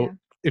 So Yeah.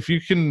 if you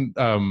can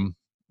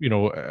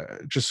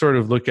just sort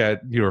of look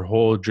at your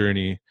whole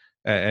journey,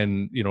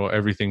 and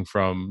everything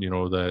from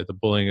the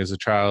bullying as a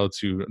child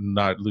to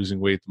not losing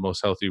weight the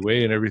most healthy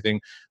way and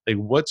everything, like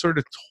what sort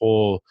of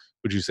toll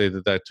would you say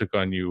that took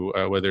on you,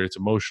 whether it's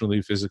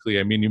emotionally, physically?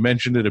 I mean, you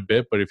mentioned it a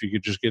bit, but if you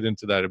could just get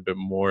into that a bit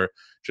more,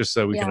 just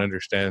so we can Yeah.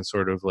 understand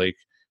sort of like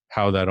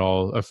how that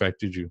all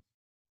affected you.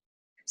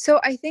 So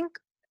I think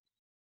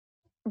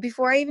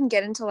before I even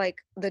get into like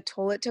the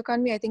toll it took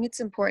on me, I think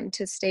it's important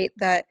to state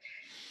that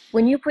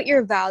when you put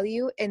your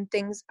value in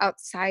things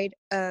outside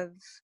of,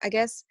 I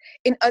guess,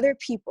 in other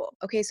people,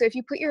 okay? So if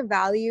you put your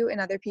value in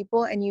other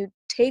people and you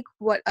take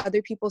what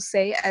other people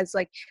say as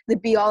like the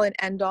be all and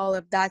end all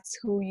of that's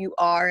who you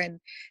are, and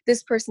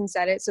this person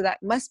said it, so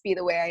that must be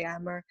the way I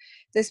am, or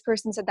this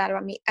person said that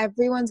about me,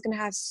 everyone's going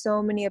to have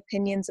so many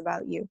opinions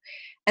about you.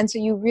 And so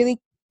you really,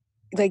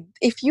 like,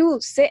 if you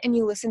sit and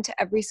you listen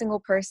to every single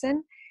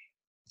person,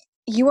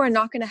 you are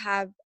not going to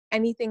have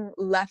anything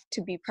left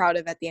to be proud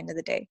of at the end of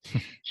the day,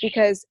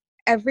 because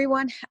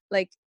everyone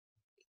like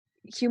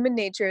human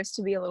nature is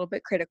to be a little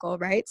bit critical,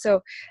 right?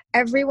 So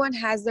everyone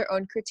has their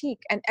own critique,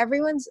 and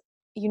everyone's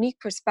unique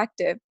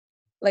perspective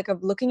like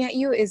of looking at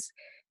you is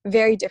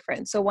very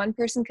different. So one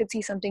person could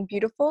see something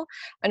beautiful,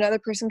 another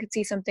person could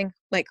see something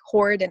like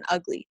horrid and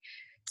ugly.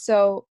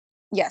 So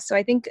yeah, so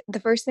I think the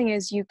first thing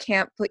is you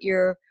can't put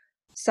your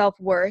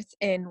self-worth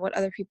in what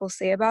other people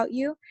say about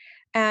you.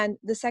 And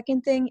the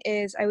second thing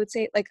is, I would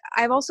say, like,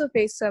 I've also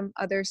faced some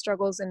other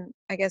struggles in,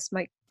 I guess,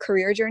 my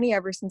career journey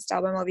ever since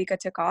Talba Malvika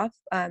took off.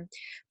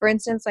 For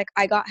instance, like,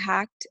 I got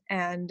hacked,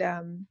 and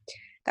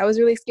that was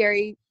a really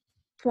scary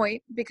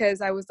point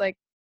because I was like,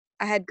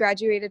 I had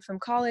graduated from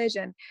college,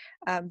 and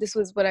this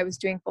was what I was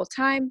doing full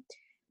time.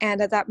 And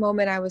at that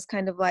moment, I was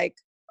kind of like,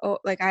 oh,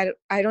 like,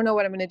 I don't know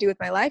what I'm going to do with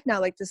my life now.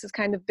 Like, this has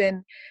kind of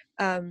been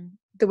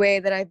the way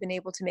that I've been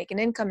able to make an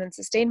income and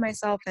sustain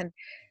myself. And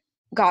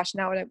gosh,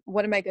 now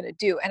what am I going to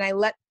do? And I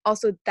let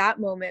also that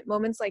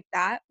moments like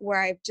that,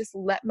 where I've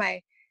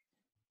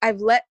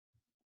let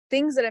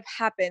things that have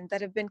happened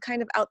that have been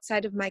kind of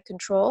outside of my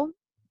control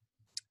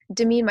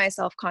demean my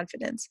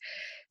self-confidence.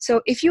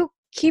 So if you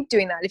keep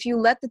doing that, if you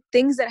let the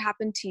things that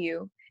happen to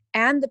you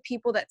and the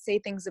people that say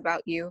things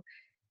about you,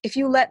 if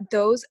you let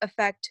those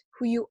affect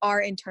who you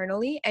are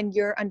internally and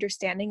your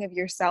understanding of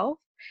yourself,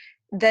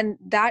 then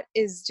that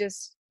is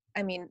just,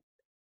 I mean,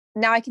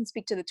 now I can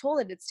speak to the toll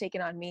that it's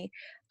taken on me.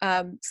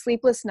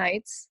 Sleepless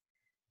nights,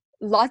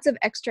 lots of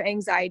extra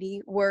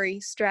anxiety, worry,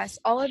 stress,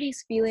 all of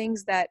these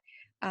feelings that,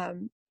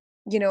 um,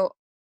 you know,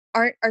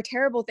 are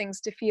terrible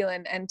things to feel,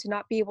 and to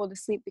not be able to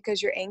sleep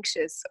because you're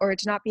anxious, or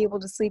to not be able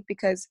to sleep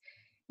because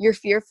you're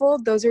fearful.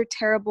 Those are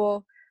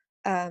terrible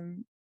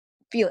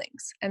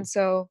feelings. And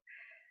so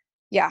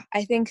yeah,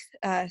 I think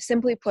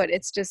simply put,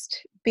 it's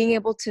just being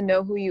able to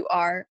know who you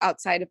are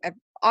outside of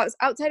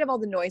all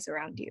the noise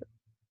around you.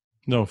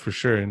 No, for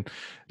sure. And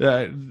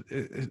the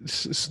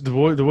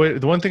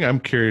one thing I'm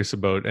curious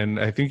about, and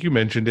I think you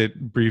mentioned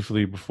it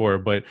briefly before,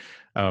 but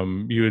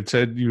you had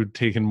said you had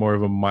taken more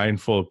of a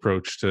mindful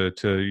approach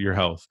to your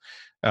health.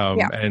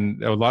 Yeah.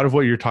 And a lot of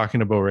what you're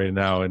talking about right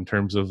now, in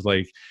terms of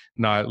like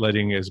not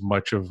letting as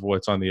much of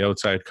what's on the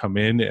outside come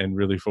in, and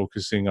really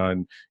focusing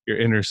on your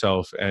inner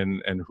self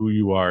and who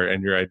you are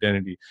and your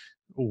identity,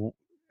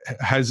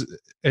 has,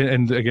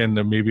 and again,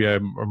 maybe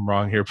I'm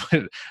wrong here,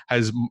 but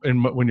has,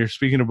 when you're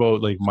speaking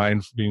about like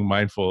being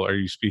mindful, are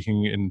you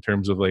speaking in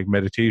terms of like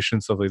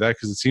meditation, stuff like that?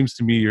 Because it seems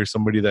to me you're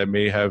somebody that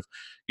may have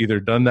either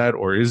done that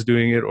or is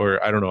doing it,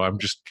 or I don't know, I'm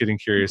just getting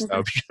curious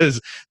now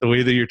because the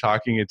way that you're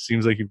talking, it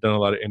seems like you've done a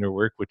lot of inner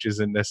work, which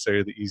isn't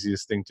necessarily the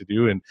easiest thing to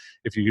do. And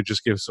if you could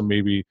just give some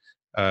maybe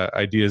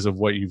ideas of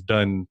what you've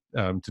done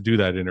to do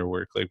that inner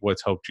work, like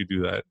what's helped you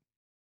do that.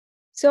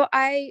 So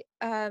I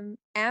am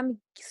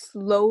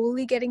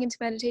slowly getting into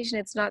meditation.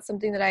 It's not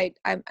something that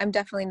I'm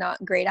definitely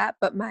not great at,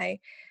 but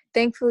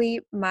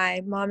thankfully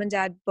my mom and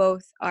dad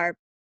both are,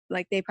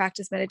 like, they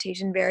practice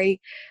meditation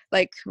very,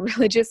 like,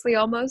 religiously,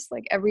 almost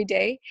like every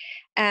day.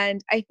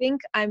 And I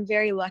think I'm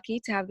very lucky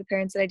to have the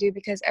parents that I do,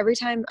 because every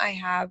time I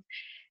have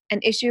an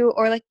issue,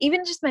 or like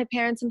even just my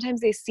parents,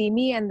 sometimes they see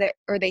me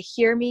or they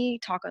hear me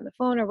talk on the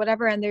phone or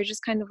whatever, and they're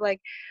just kind of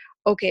like,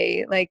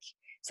 okay, like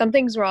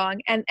something's wrong,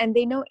 and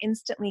they know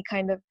instantly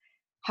kind of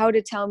how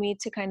to tell me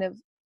to kind of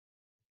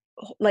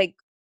like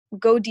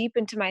go deep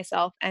into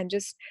myself and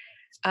just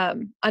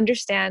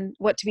understand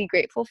what to be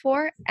grateful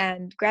for.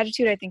 And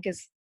gratitude, I think,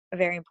 is a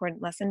very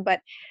important lesson.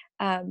 But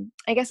I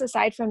guess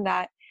aside from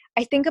that,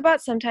 I think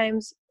about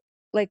sometimes,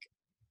 like,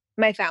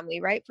 my family,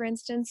 right, for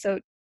instance. So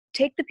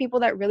take the people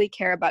that really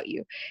care about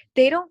you.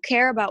 They don't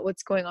care about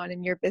what's going on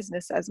in your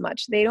business as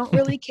much. They don't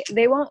really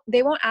they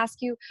won't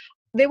ask you,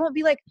 they won't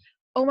be like,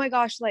 oh my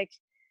gosh, like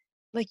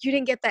you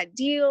didn't get that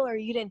deal, or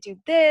you didn't do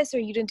this, or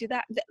you didn't do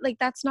that. Like,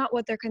 that's not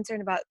what they're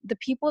concerned about. The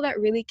people that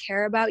really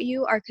care about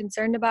you are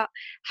concerned about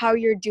how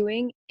you're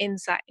doing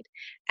inside,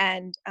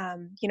 and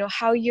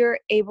how you're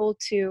able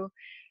to,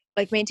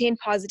 like, maintain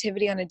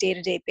positivity on a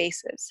day-to-day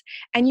basis.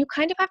 And you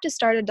kind of have to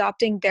start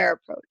adopting their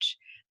approach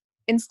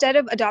instead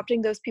of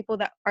adopting those people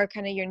that are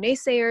kind of your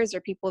naysayers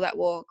or people that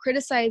will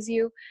criticize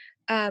you.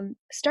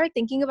 Start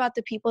thinking about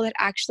the people that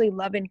actually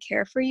love and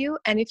care for you.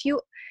 And if you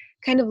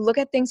kind of look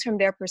at things from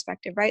their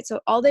perspective, right? So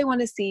all they want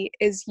to see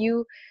is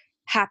you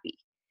happy,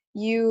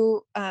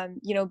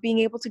 being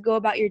able to go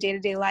about your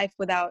day-to-day life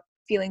without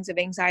feelings of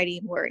anxiety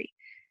and worry.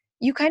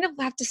 You kind of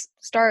have to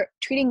start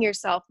treating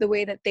yourself the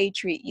way that they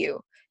treat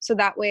you. So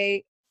that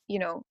way,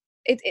 again,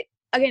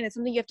 it's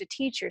something you have to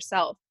teach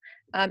yourself,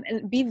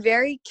 and be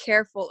very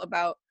careful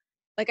about,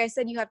 like I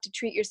said, you have to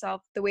treat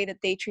yourself the way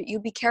that they treat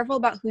you. Be careful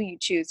about who you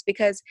choose,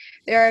 because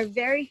there are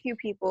very few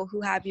people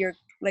who have your,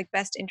 like,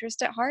 best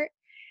interest at heart.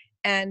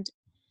 And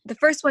the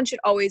first one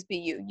should always be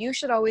you. You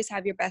should always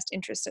have your best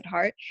interest at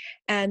heart.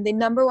 And the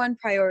number one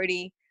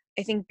priority,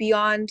 I think,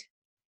 beyond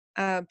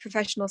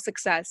professional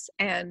success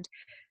and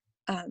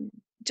um,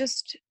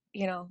 just,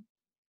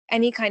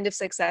 any kind of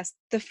success,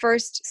 the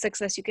first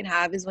success you can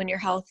have is when your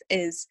health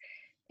is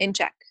in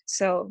check.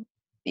 So,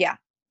 yeah,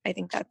 I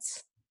think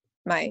that's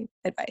my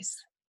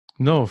advice.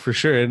 No, for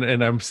sure.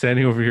 And I'm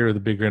standing over here with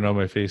a big grin on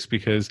my face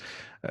because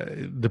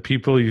the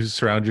people you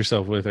surround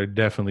yourself with are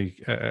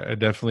definitely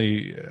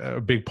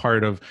a big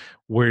part of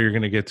where you're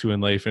going to get to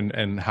in life,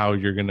 and how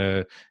you're going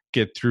to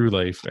get through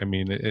life. I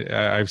mean,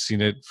 I've seen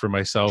it for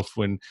myself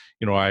when,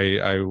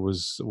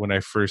 when I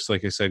first,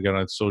 like I said, got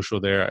on social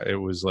there, it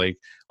was like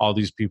all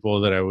these people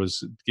that I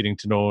was getting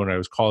to know, and I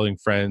was calling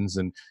friends,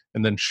 and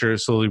then sure,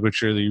 slowly but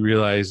surely you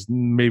realize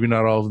maybe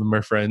not all of them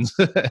are friends.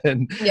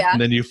 and Yeah.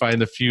 and then you find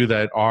the few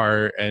that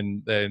are.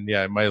 And then,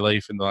 yeah, in my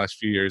life in the last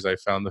few years, I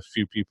found the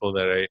few people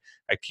that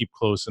I keep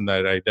close and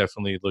that I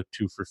definitely look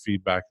to for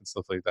feedback and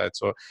stuff like that.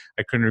 So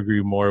I couldn't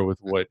agree more with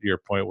what your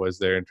point was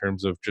there, in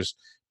terms of just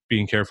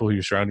being careful who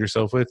you surround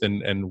yourself with,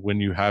 and when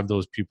you have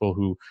those people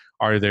who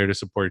are there to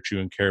support you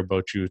and care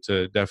about you,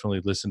 to definitely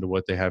listen to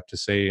what they have to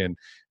say, and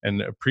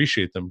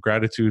appreciate them.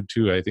 Gratitude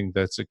too, I think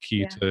that's a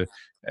key Yeah. to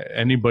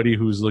anybody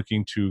who's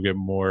looking to get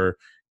more,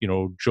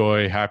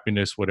 joy,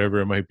 happiness, whatever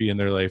it might be in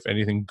their life,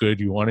 anything good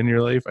you want in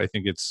your life. I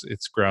think it's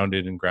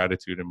grounded in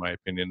gratitude, in my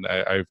opinion.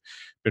 I've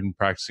been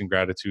practicing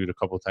gratitude a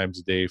couple times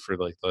a day for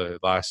like the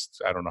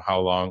last, I don't know how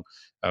long,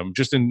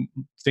 just in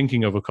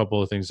thinking of a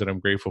couple of things that I'm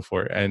grateful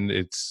for, and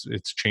it's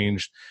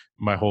changed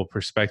my whole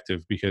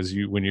perspective, because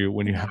when you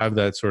Yeah. have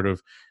that sort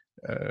of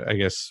I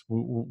guess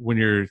when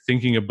you're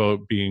thinking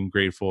about being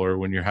grateful, or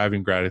when you're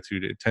having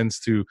gratitude, it tends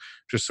to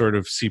just sort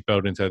of seep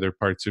out into other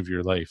parts of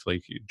your life.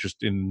 Like just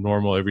in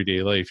normal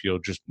everyday life, you'll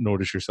just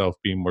notice yourself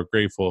being more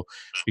grateful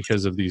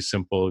because of these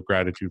simple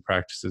gratitude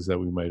practices that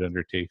we might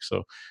undertake.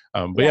 So,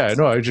 but yeah, Yes.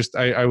 no,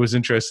 I was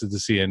interested to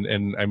see,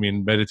 and I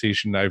mean,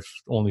 meditation, I've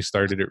only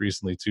started it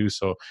recently too,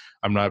 so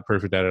I'm not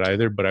perfect at it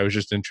either, but I was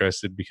just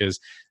interested because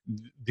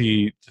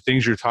the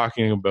things you're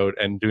talking about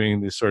and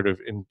doing this sort of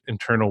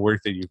internal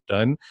work that you've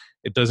done,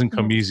 it doesn't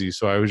come Mhm. easy.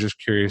 So I was just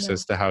curious No.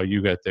 as to how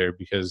you got there,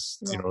 because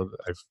Yeah.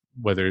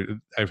 whether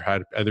I've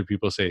had other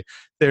people say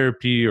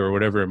therapy or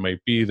whatever it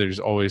might be, there's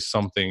always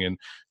something. And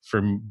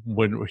from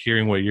when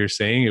hearing what you're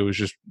saying, it was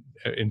just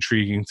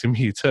intriguing to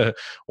me to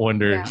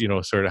wonder,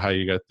 Yeah. sort of how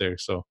you got there.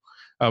 So,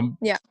 um,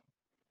 Yeah.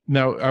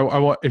 now I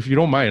want, if you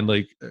don't mind,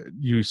 like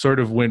you sort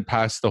of went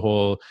past the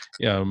whole,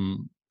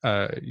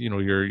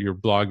 your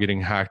blog getting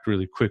hacked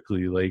really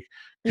quickly. Like,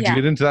 could you Yeah.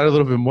 get into that a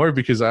little bit more?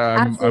 Because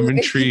I'm Absolutely.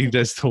 intrigued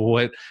as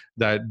to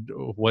that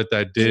what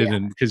that did, Yeah.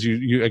 and because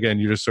you again,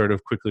 you just sort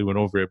of quickly went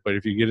over it. But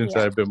if you get into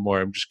Yeah. that a bit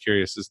more, I'm just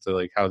curious as to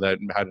like how that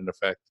had an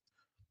effect.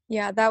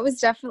 Yeah. That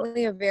was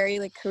definitely a very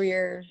like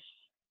career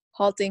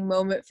halting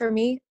moment for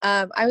me.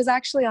 I was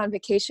actually on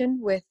vacation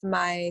with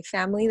my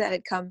family that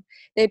had come.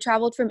 They had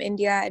traveled from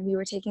India, and we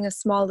were taking a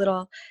small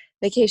little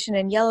vacation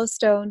in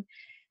Yellowstone.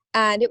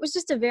 And it was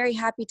just a very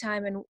happy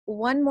time. And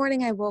one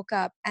morning I woke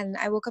up, and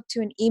I woke up to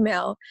an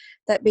email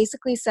that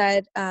basically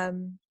said,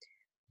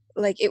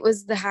 like, it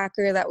was the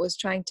hacker that was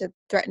trying to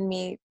threaten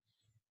me,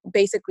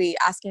 basically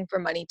asking for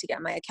money to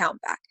get my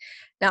account back.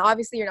 Now,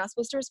 obviously, you're not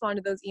supposed to respond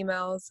to those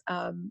emails.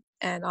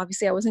 And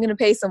obviously, I wasn't going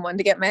to pay someone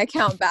to get my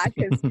account back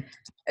because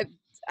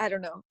I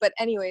don't know. But,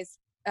 anyways,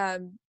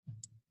 um,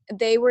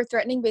 they were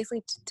threatening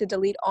basically to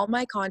delete all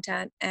my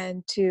content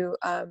and to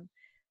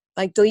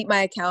like delete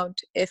my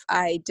account if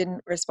I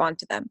didn't respond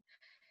to them.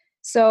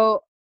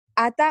 So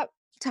at that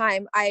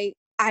time,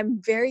 I'm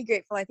very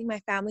grateful. I think my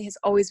family has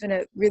always been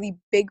a really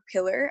big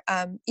pillar.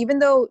 Even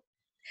though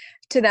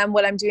to them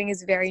what I'm doing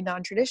is very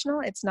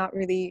non-traditional, it's not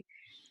really,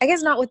 I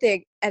guess, not what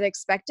they had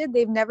expected.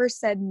 They've never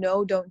said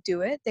no, don't do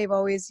it. They've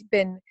always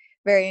been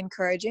very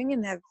encouraging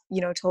and have,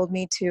 told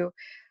me to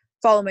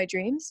follow my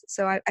dreams.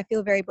 So I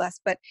feel very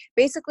blessed. But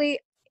basically,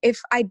 if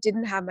I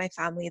didn't have my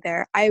family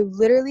there, I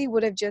literally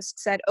would have just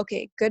said,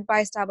 okay,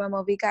 goodbye, Style by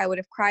Malvika. I would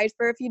have cried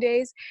for a few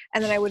days,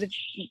 and then I would have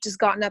just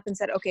gotten up and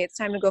said, okay, it's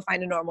time to go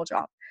find a normal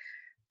job.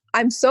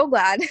 I'm so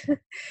glad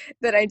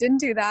that I didn't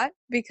do that,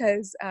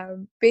 because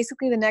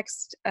basically the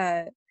next,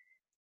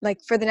 like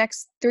for the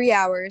next 3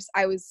 hours,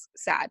 I was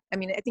sad. I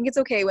mean, I think it's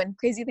okay when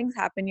crazy things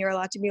happen. You're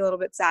allowed to be a little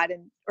bit sad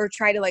and or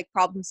try to like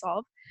problem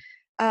solve.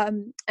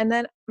 And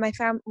then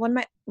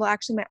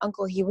actually my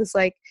uncle, he was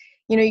like,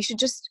 you should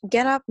just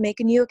get up, make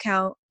a new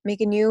account,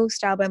 make a new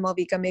Style by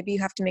Malvika. Maybe you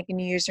have to make a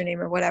new username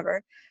or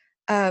whatever.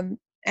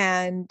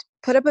 And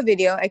put up a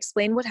video,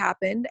 explain what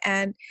happened,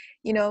 and,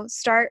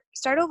 start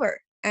over.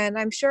 And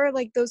I'm sure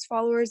like those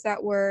followers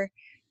that were,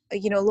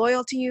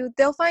 loyal to you,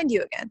 they'll find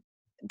you again.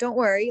 Don't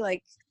worry.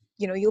 Like,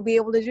 you'll be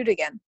able to do it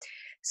again.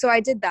 So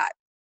I did that.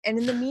 And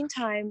in the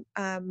meantime,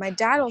 my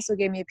dad also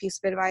gave me a piece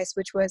of advice,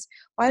 which was,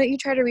 why don't you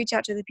try to reach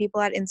out to the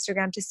people at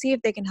Instagram to see if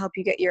they can help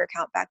you get your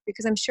account back?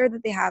 Because I'm sure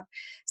that they have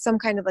some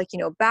kind of like,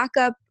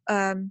 backup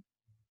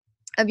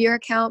of your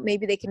account.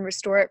 Maybe they can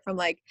restore it from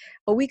like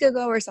a week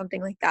ago or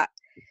something like that.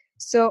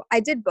 So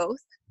I did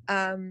both.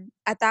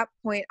 At that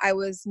point, I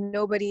was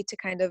nobody to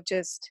kind of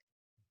just,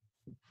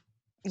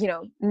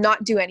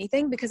 not do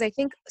anything, because I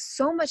think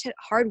so much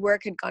hard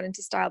work had gone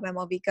into Style by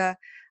Malvika.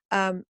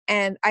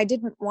 And I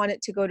didn't want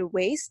it to go to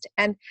waste.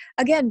 And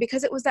again,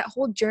 because it was that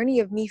whole journey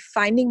of me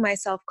finding my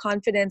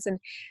self-confidence and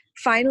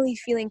finally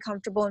feeling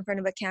comfortable in front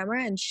of a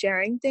camera and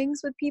sharing things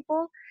with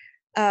people,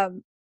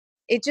 um,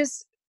 it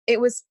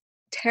was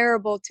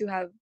terrible to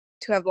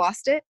have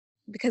lost it,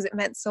 because it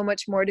meant so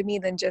much more to me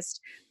than just,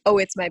 oh,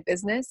 it's my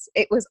business.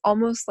 It was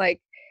almost like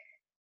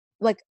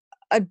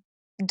a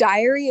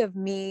diary of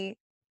me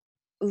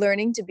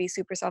learning to be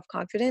super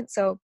self-confident.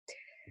 So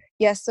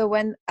yes, so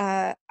when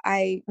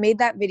I made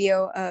that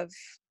video of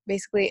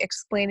basically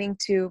explaining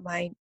to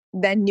my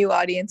then new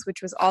audience,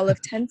 which was all of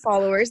 10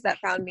 followers that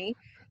found me,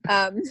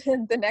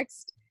 the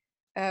next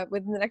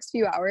within the next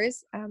few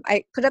hours,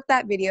 I put up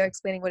that video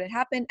explaining what had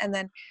happened, and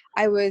then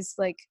I was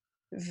like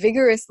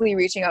vigorously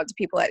reaching out to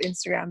people at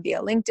Instagram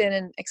via LinkedIn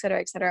and et cetera,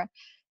 et cetera.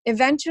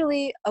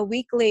 Eventually, a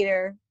week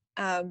later,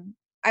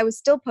 I was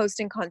still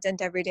posting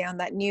content every day on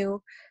that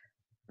new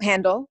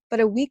handle,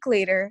 but a week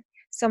later,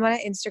 someone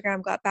at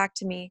Instagram got back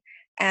to me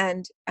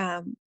and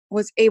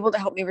was able to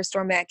help me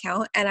restore my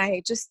account. And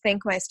I just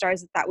thank my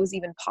stars that that was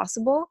even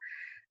possible.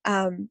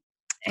 Um,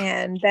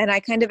 and then I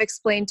kind of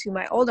explained to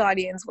my old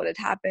audience what had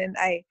happened.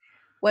 I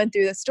went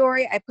through the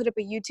story. I put up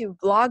a YouTube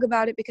vlog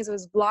about it because I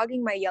was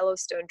vlogging my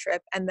Yellowstone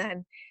trip. And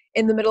then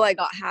in the middle, I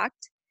got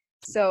hacked.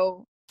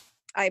 So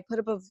I put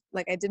up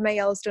I did my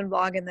Yellowstone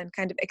vlog and then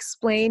kind of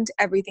explained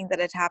everything that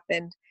had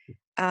happened.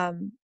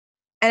 Um,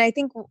 and I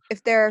think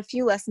if there are a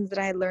few lessons that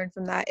I had learned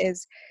from that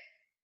is,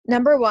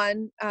 number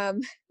one,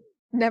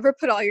 never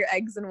put all your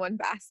eggs in one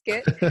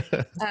basket.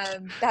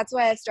 That's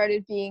why I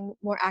started being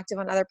more active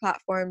on other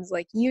platforms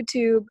like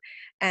YouTube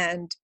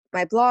and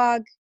my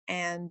blog.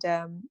 And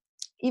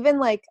even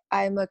like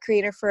I'm a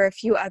creator for a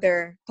few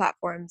other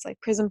platforms like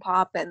Prism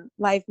Pop and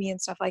Live Me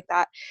and stuff like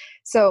that.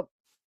 So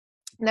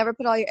never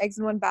put all your eggs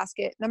in one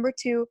basket. Number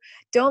two,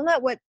 don't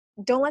let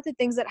the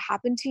things that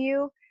happen to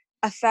you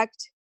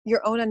affect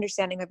your own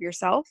understanding of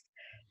yourself.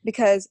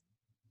 Because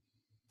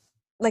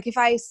like if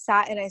I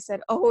sat and I said,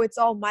 oh, it's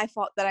all my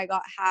fault that I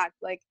got hacked,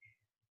 like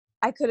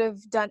I could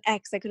have done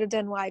X, I could have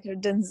done Y, I could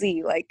have done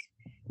Z. Like,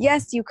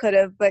 yes, you could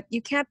have, but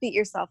you can't beat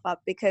yourself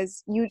up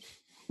because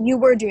you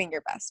were doing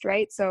your best,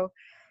 right? So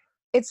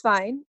it's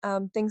fine.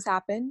 Things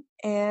happen.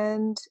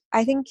 And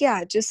I think,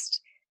 yeah,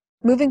 just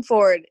moving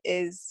forward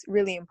is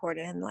really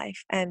important in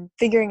life, and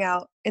figuring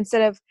out,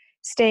 instead of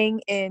staying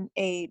in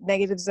a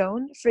negative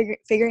zone,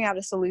 figuring out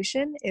a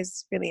solution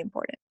is really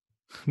important.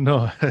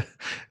 No,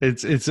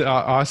 it's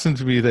awesome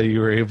to me that you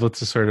were able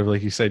to sort of,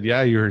 like you said,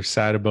 yeah, you were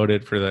sad about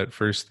it for that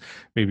first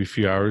maybe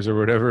few hours or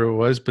whatever it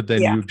was, but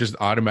then Yeah. you just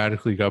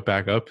automatically got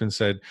back up and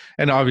said,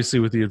 and obviously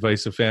with the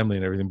advice of family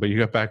and everything, but you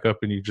got back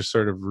up and you just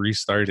sort of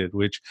restarted,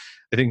 which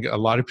I think a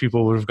lot of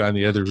people would have gone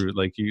the other route,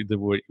 like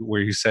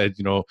where you said,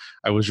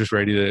 I was just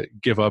ready to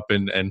give up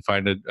and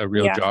find a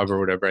real Yeah. job or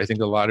whatever. I think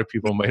a lot of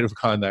people might have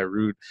gone that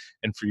route,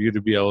 and for you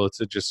to be able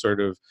to just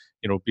sort of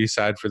be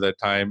sad for that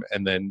time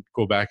and then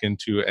go back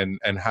into and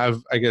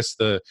have, I guess,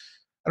 I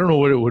don't know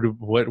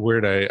what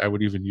word I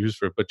would even use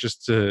for it, but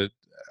just to,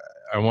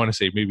 I want to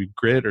say maybe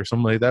grit or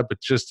something like that,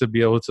 but just to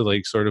be able to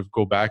like sort of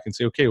go back and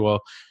say, okay,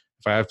 well,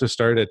 if I have to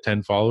start at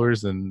 10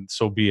 followers, then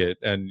so be it.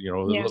 And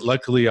Yeah.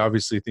 luckily,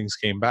 obviously things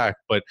came back,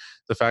 but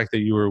the fact that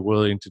you were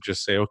willing to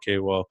just say, okay,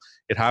 well,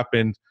 it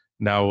happened,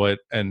 now what,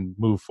 and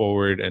move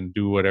forward and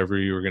do whatever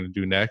you were going to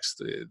do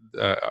next.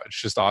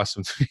 It's just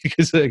awesome to me,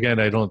 because again,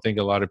 I don't think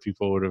a lot of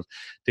people would have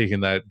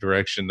taken that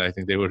direction. I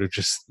think they would have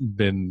just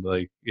been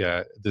like,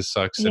 yeah, this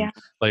sucks and Yeah.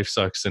 life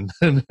sucks and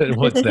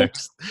what's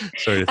next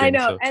sort of I thing.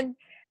 know. So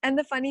And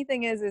the funny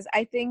thing is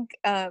I think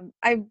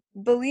I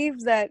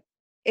believe that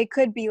it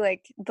could be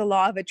like the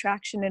law of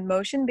attraction in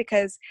motion,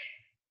 because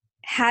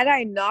had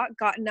I not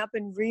gotten up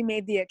and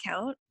remade the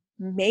account,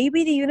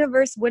 maybe the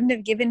universe wouldn't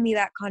have given me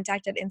that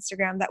contact at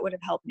Instagram that would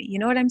have helped me. You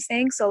know what I'm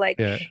saying? So like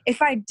yeah.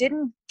 if I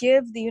didn't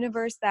give the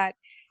universe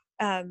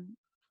um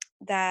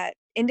that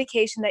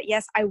indication that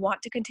yes, I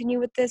want to continue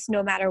with this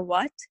no matter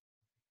what,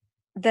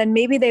 then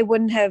maybe they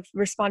wouldn't have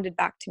responded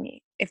back to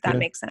me, if that Yeah.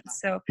 makes sense.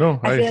 So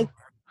No, I feel like,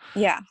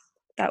 yeah,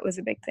 that was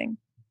a big thing.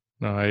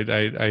 No,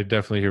 I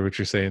definitely hear what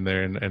you're saying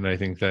there, and I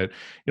think that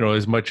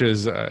as much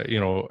as I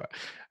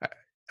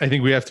I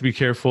think we have to be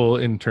careful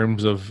in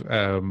terms of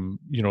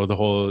the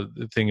whole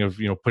thing of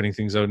putting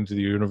things out into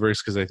the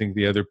universe, because I think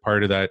the other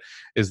part of that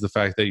is the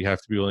fact that you have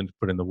to be willing to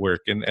put in the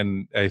work, and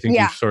I think you've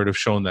Yeah. sort of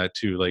shown that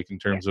too, like in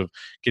Yeah. terms of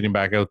getting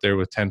back out there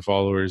with 10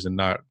 followers and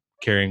not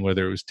caring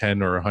whether it was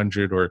 10 or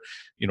 100 or a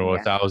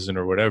Yeah. thousand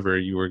or whatever,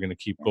 you were going to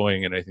keep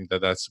going. And I think that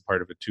that's a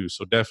part of it too.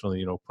 So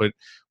definitely put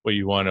what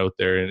you want out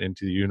there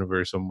into the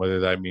universe, and whether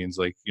that means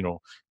like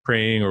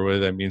praying, or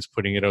whether that means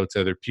putting it out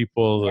to other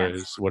people, or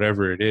Yes.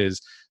 whatever it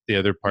is. The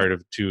other Yeah. part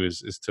of it too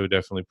is to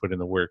definitely put in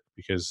the work,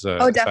 because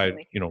Oh, aside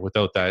definitely.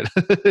 without that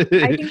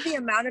I think the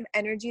amount of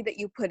energy that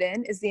you put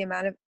in is the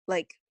amount of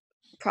like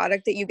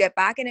product that you get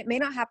back, and it may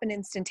not happen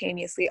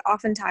instantaneously.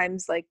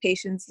 Oftentimes, like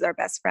patience is our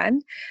best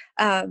friend.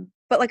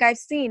 But like I've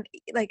seen,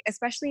 like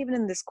especially even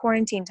in this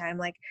quarantine time,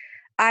 like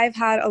I've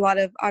had a lot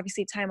of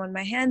obviously time on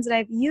my hands, and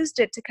I've used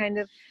it to kind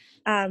of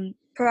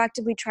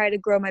proactively try to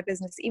grow my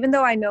business, even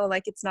though I know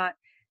like it's not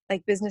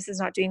like business is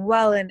not doing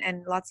well,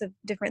 and lots of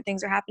different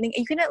things are happening.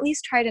 You can at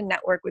least try to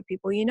network with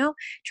people,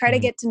 try to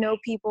Mhm. get to know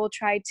people,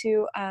 try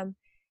to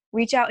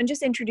reach out and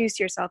just introduce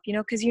yourself,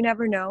 because you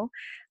never know.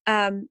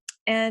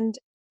 And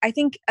I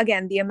think,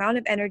 again, the amount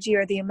of energy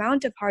or the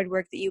amount of hard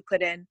work that you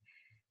put in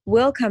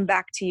will come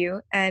back to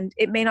you. And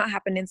it may not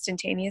happen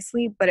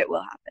instantaneously, but it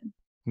will happen.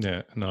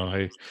 Yeah,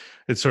 no,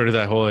 it's sort of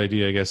that whole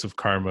idea, I guess, of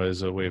karma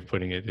is a way of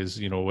putting it,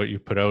 is, what you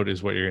put out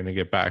is what you're going to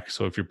get back.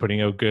 So if you're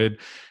putting out good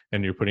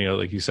and you're putting out,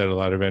 like you said, a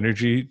lot of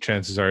energy,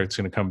 chances are it's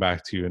going to come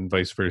back to you, and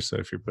vice versa.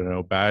 If you're putting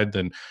out bad,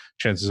 then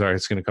chances are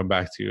it's going to come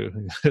back to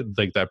you.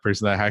 Like that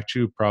person that hacked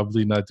you,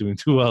 probably not doing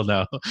too well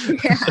now.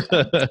 Yeah.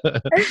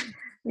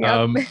 Yep.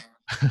 um,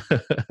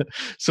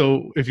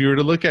 so if you were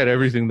to look at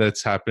everything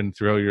that's happened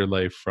throughout your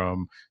life,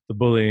 from the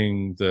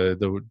bullying,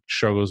 the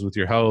struggles with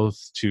your health,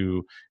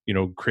 to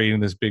creating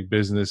this big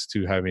business,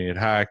 to having it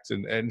hacked,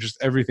 and just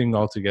everything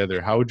all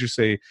together, how would you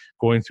say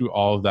going through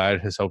all of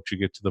that has helped you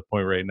get to the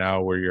point right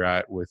now where you're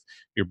at, with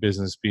your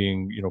business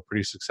being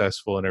pretty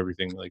successful and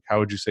everything? Like, how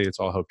would you say it's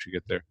all helped you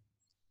get there?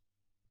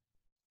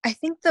 I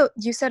think that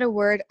you said a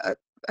word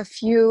a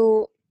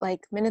few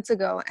like minutes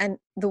ago, and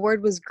the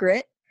word was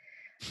grit.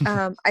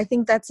 I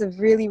think that's a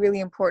really, really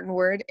important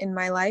word in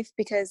my life,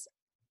 because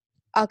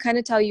I'll kind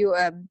of tell you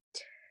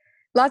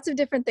lots of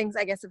different things,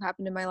 I guess, have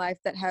happened in my life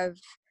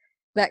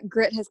that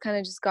grit has kind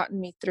of just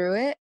gotten me through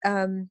it.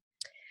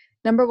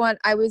 Number one,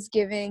 I was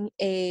giving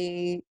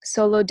a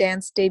solo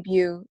dance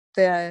debut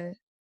the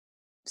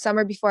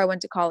summer before I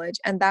went to college,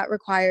 and that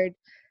required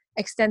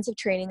extensive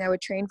training. I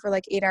would train for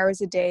like 8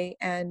 hours a day,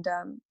 and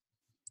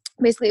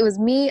basically it was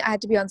me. I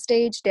had to be on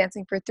stage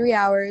dancing for 3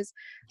 hours,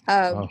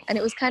 Wow. and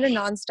it was kind of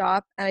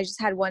nonstop. And I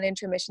just had one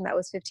intermission that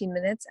was 15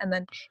 minutes, and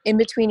then in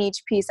between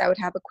each piece, I would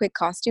have a quick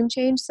costume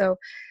change. So,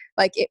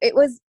 like it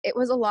was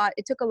a lot.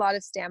 It took a lot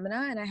of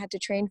stamina, and I had to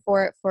train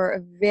for it for a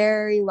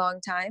very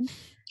long time.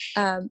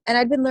 And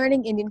I'd been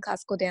learning Indian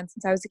classical dance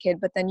since I was a kid,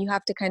 but then you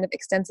have to kind of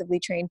extensively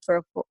train for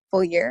a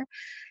full year.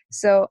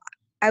 So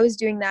I was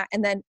doing that.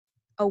 And then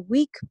a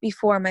week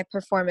before my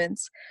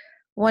performance,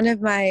 one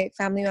of my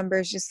family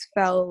members just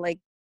fell like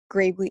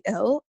gravely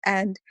ill.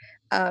 And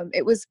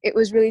it was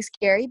really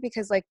scary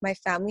because like my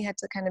family had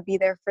to kind of be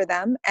there for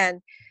them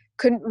and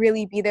couldn't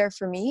really be there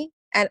for me.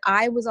 And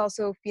I was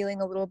also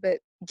feeling a little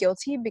bit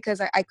guilty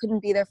because I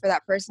couldn't be there for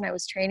that person. I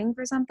was training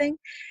for something.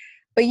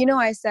 But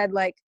I said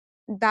like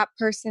that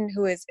person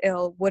who is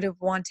ill would have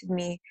wanted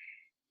me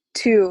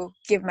to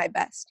give my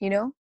best.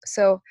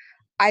 So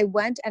I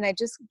went and I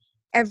just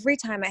every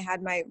time I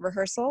had my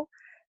rehearsal,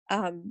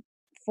 um,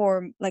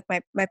 for like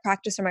my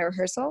practice or my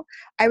rehearsal,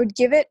 I would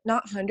give it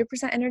not 100%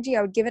 energy,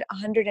 I would give it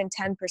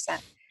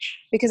 110%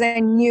 because I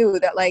knew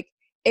that like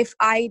if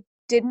I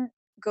didn't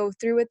go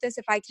through with this,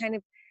 if I kind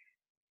of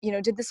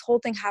did this whole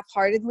thing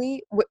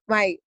half-heartedly,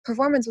 my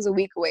performance was a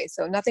week away,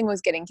 so nothing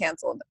was getting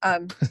canceled.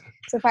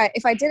 So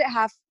if I did it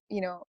half,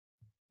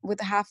 with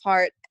a half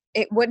heart,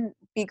 it wouldn't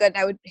be good.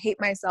 I would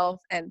hate myself.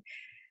 And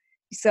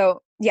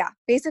so, yeah,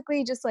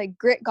 basically just like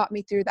grit got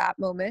me through that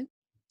moment.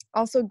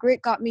 Also,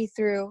 grit got me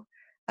through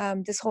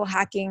this whole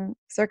hacking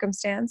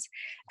circumstance.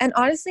 And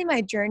honestly,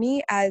 my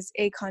journey as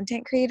a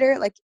content creator,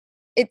 like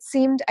it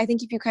seemed, I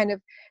think if you kind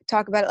of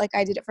talk about it, like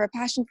I did it for a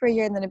passion for a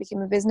year and then it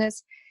became a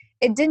business,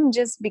 it didn't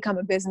just become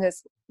a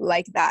business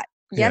like that.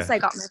 Yes, Yeah. I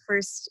got my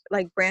first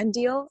like brand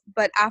deal,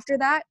 but after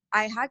that,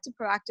 I had to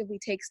proactively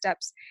take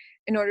steps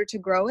in order to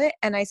grow it.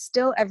 And I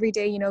still every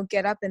day,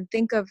 get up and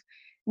think of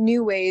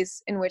new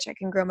ways in which I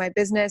can grow my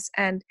business.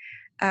 And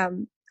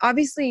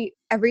obviously,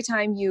 every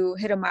time you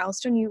hit a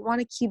milestone, you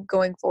want to keep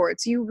going forward.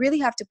 So you really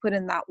have to put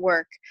in that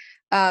work.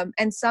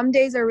 And some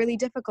days are really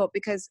difficult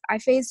because I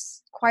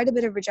face quite a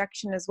bit of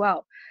rejection as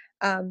well.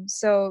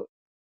 So,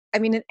 I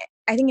mean,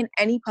 I think in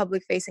any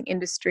public facing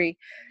industry,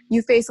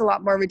 you face a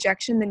lot more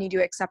rejection than you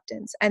do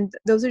acceptance. And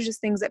those are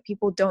just things that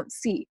people don't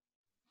see.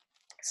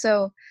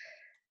 So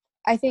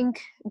I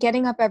think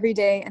getting up every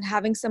day and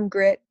having some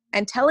grit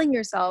and telling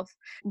yourself,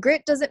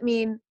 grit doesn't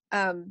mean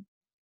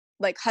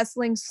like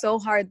hustling so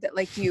hard that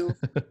like you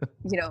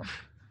know,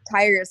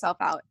 tire yourself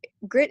out.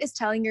 Grit is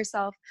telling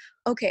yourself,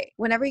 okay,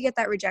 whenever you get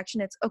that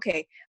rejection, it's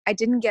okay, I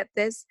didn't get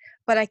this,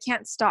 but I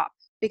can't stop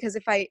because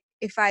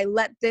if I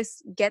let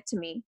this get to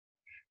me,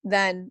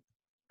 then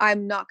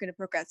I'm not going to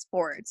progress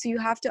forward. So you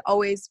have to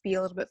always be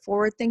a little bit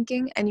forward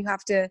thinking, and you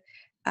have to,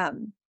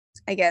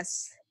 I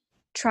guess,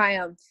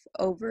 triumph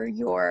over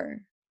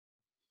your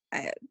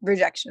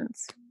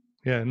rejections.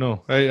 Yeah,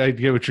 no, I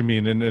get what you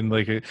mean. And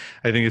like,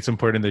 I think it's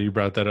important that you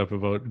brought that up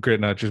about grit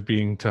not just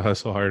being to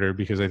hustle harder,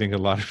 because I think a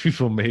lot of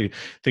people may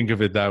think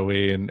of it that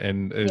way.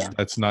 And Yeah.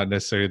 that's not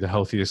necessarily the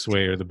healthiest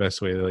way or the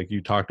best way. Like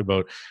you talked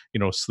about,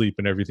 sleep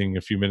and everything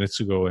a few minutes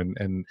ago.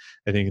 And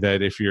I think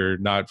that if you're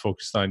not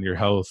focused on your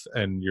health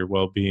and your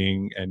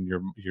well-being and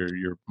your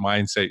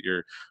mindset,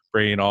 your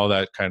brain, all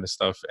that kind of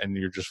stuff, and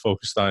you're just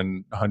focused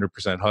on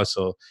 100%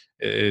 hustle,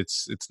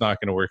 it's not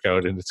going to work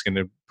out, and it's going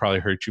to probably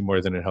hurt you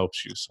more than it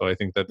helps you. So I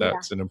think that Yeah.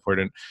 that's an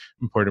important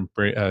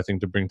thing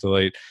to bring to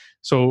light.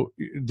 So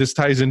this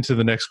ties into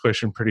the next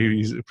question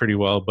pretty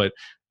well. But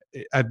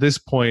at this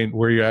point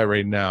where you're at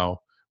right now,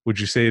 would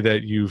you say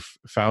that you've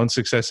found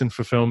success and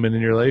fulfillment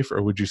in your life,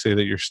 or would you say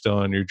that you're still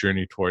on your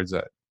journey towards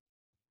that?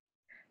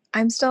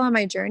 I'm still on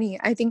my journey.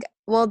 I think,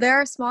 well, there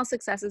are small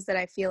successes that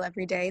I feel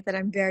every day that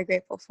I'm very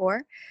grateful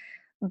for,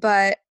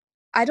 but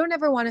I don't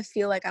ever want to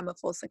feel like I'm a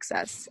full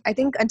success. I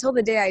think until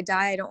the day I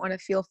die, I don't want to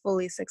feel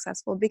fully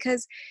successful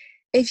because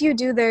if you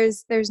do,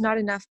 there's not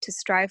enough to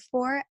strive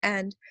for.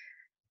 And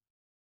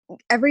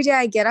every day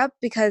I get up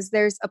because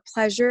there's a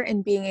pleasure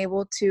in being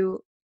able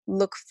to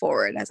look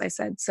forward, as I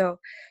said. So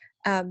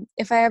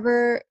if I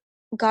ever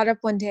got up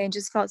one day and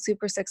just felt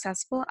super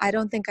successful, I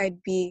don't think I'd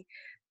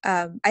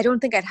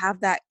have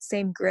that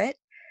same grit.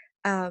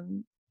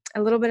 Um,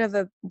 a little bit of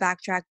a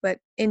backtrack, but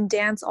in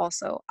dance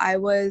also, I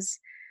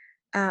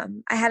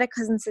had a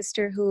cousin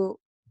sister who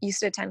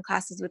used to attend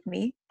classes with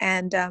me,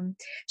 and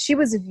she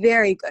was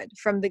very good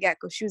from the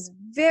get-go. She was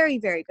very,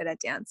 very good at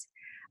dance.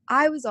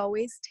 I was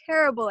always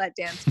terrible at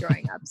dance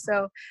growing up.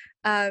 So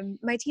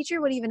my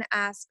teacher would even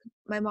ask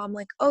my mom,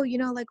 like, oh,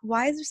 like,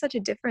 why is there such a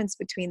difference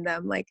between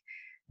them? Like,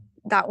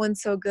 that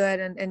one's so good,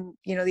 and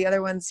the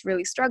other one's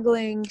really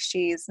struggling.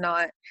 She's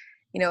not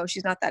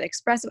that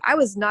expressive. I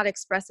was not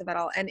expressive at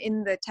all. And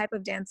in the type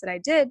of dance that I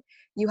did,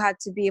 you had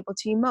to be able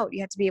to emote,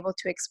 you had to be able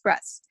to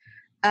express.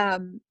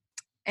 Um,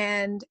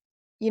 and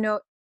you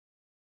know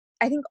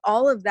I think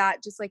all of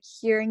that, just like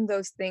hearing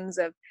those things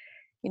of,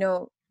 you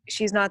know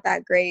she's not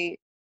that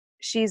great,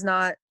 she's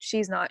not,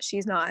 she's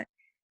not,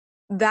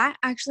 that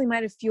actually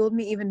might have fueled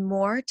me even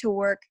more to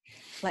work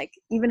like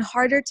even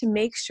harder to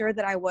make sure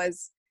that I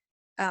was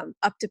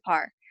up to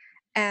par.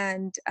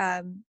 And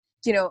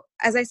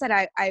as I said,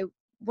 I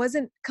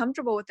wasn't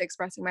comfortable with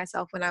expressing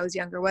myself when I was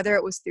younger, whether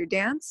it was through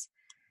dance.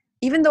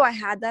 Even though I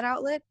had that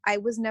outlet, I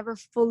was never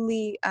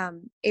fully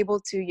able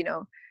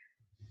to,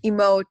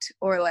 emote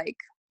or like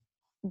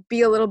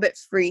be a little bit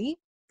free,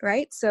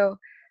 right? So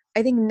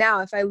I think now,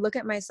 if I look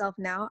at myself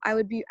now,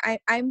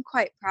 I'm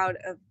quite proud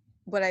of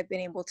what I've been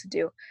able to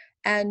do.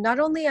 And not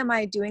only am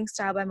I doing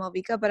Style by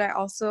Malvika, but I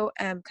also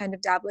am kind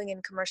of dabbling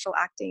in commercial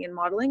acting and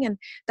modeling. And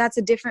that's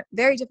a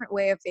very different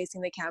way of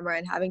facing the camera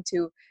and having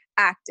to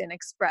act and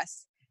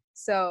express.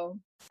 So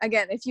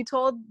again, if you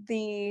told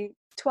the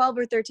 12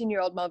 or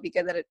 13-year-old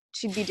Malvika that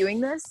she'd be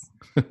doing this,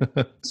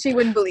 she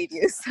wouldn't believe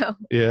you. So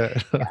Yeah.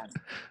 yeah.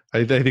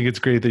 I think it's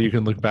great that you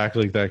can look back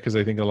like that, because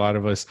I think a lot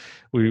of us,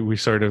 we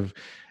sort of,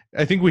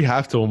 I think we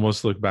have to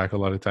almost look back a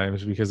lot of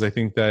times, because I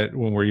think that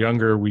when we're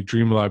younger, we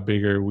dream a lot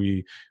bigger.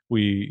 We'd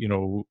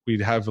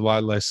have a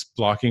lot less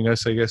blocking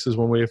us, I guess is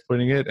one way of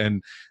putting it.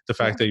 And the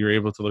fact that you're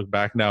able to look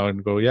back now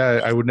and go, yeah,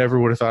 I would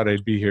have thought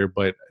I'd be here,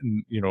 but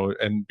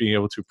and being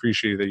able to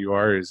appreciate that you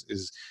are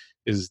is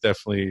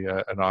definitely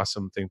an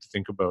awesome thing to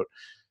think about.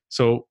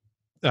 So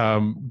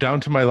down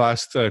to my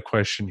last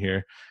question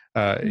here.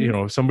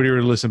 If somebody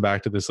were to listen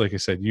back to this, like I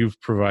said, you've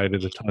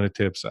provided a ton of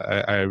tips.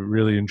 I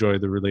really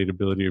enjoyed the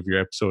relatability of your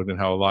episode, and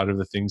how a lot of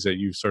the things that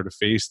you've sort of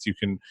faced, you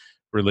can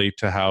relate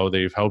to how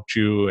they've helped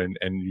you, and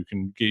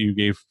you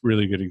gave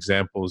really good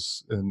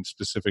examples and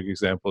specific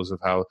examples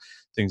of how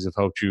things have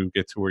helped you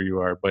get to where you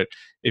are. But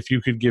if you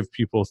could give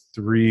people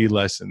three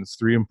lessons,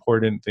 three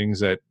important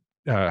things that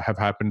have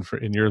happened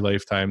in your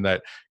lifetime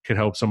that could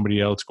help somebody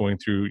else going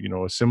through,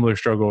 a similar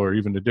struggle or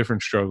even a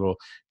different struggle,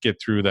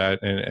 get through that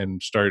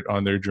and start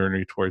on their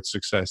journey towards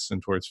success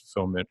and towards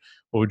fulfillment,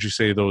 what would you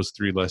say those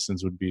three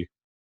lessons would be?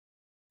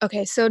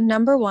 Okay, so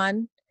number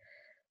one,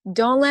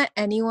 don't let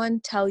anyone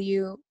tell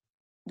you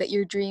that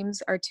your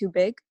dreams are too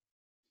big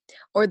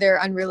or they're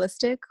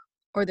unrealistic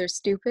or they're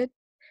stupid.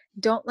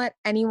 Don't let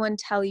anyone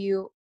tell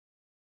you,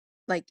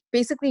 like,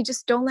 basically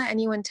just don't let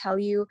anyone tell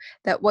you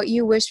that what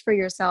you wish for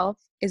yourself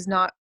is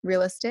not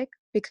realistic,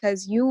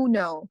 because you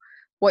know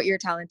what your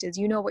talent is,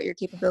 you know what your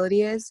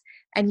capability is,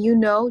 and you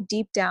know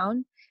deep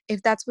down,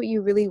 if that's what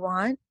you really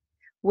want,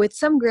 with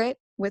some grit,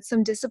 with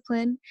some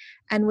discipline,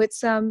 and with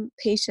some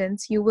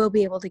patience, you will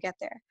be able to get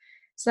there.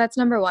 So that's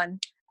number one.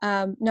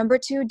 Number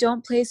two,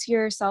 don't place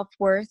your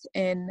self-worth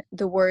in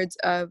the words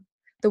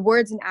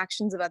and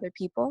actions of other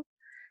people,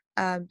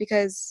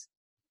 because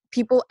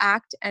people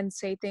act and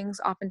say things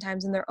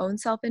oftentimes in their own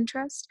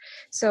self-interest.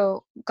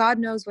 So God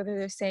knows whether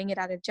they're saying it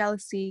out of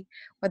jealousy,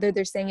 whether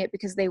they're saying it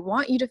because they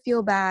want you to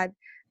feel bad.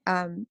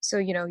 So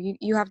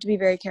you have to be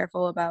very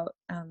careful about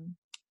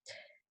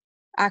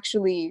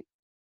actually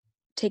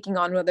taking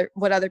on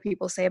what other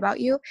people say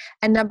about you.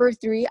 And number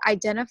three,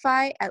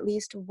 identify at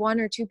least one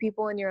or two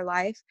people in your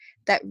life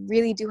that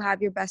really do have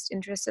your best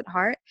interests at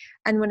heart.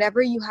 And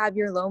whenever you have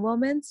your low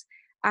moments,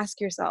 ask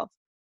yourself,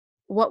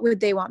 what would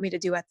they want me to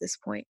do at this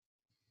point?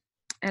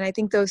 And I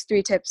think those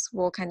three tips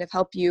will kind of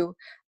help you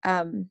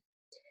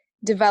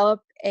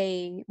develop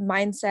a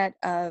mindset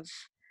of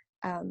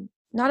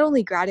not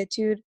only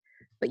gratitude,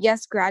 but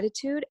yes,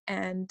 gratitude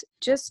and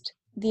just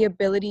the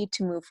ability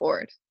to move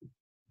forward.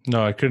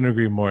 No, I couldn't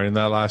agree more. And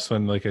that last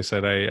one, like I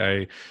said,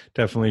 I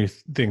definitely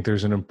think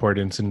there's an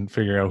importance in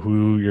figuring out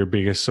who your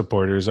biggest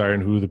supporters are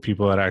and who the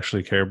people that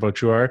actually care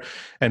about you are.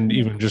 And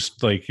even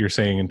just like you're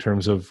saying, in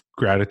terms of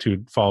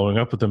gratitude, following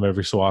up with them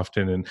every so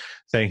often and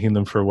thanking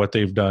them for what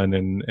they've done,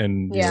 and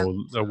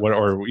what,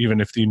 or even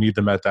if you need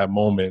them at that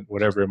moment,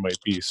 whatever it might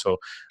be. So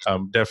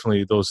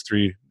definitely those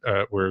three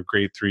were a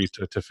great three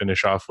to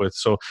finish off with.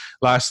 So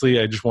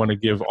lastly, I just want to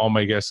give all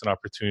my guests an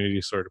opportunity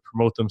to sort of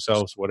promote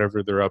themselves,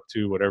 whatever they're up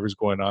to, whatever's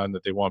going on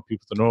that they want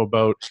people to know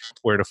about,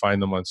 where to find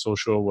them on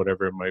social,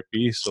 whatever it might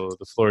be. So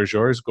the floor is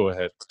yours. Go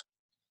ahead.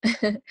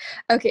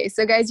 Okay,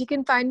 so guys, you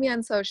can find me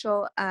on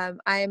social.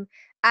 I'm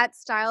at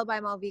Style by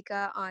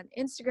Malvika on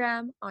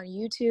Instagram, on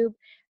YouTube,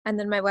 and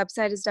then my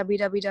website is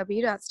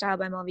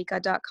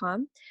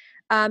www.stylebymalvika.com.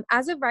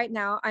 As of right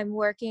now, I'm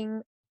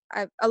working.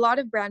 A lot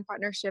of brand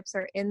partnerships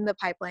are in the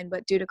pipeline,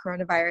 but due to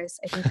coronavirus,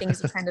 I think things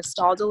have kind of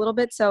stalled a little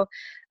bit. So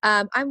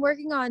I'm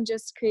working on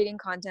just creating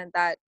content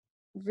that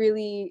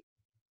really,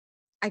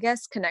 I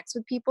guess, connects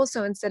with people.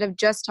 So instead of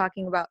just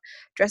talking about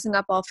dressing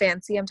up all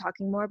fancy, I'm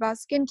talking more about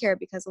skincare,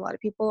 because a lot of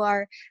people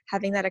are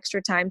having that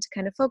extra time to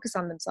kind of focus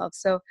on themselves.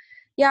 So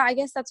yeah, I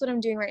guess that's what I'm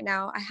doing right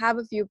now. I have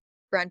a few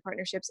brand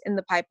partnerships in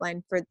the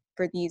pipeline for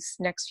these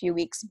next few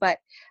weeks, but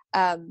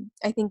I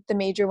think the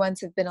major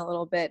ones have been a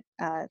little bit,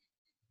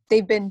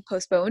 they've been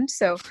postponed.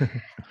 So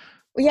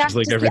yeah, Just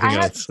like everything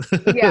else.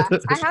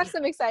 I have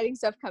some exciting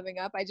stuff coming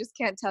up. I just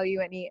can't tell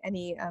you any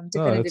Oh, that's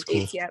definitive cool.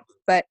 dates yet.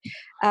 But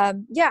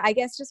yeah, I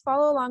guess just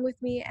follow along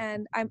with me,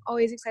 and I'm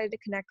always excited to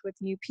connect with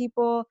new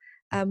people.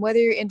 Whether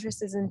your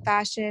interest is in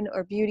fashion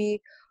or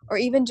beauty or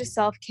even just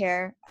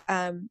self-care,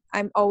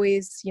 I'm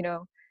always,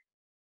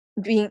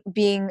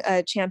 being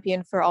a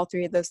champion for all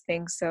three of those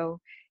things. So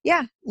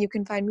yeah, you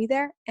can find me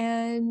there.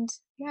 And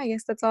yeah, I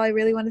guess that's all I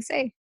really want to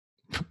say.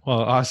 Well,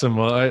 awesome.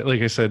 Well,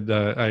 like I said,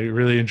 I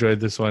really enjoyed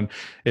this one.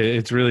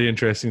 It's really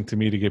interesting to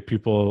me to get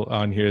people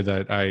on here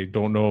that I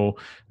don't know,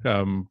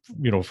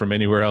 from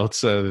anywhere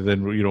else other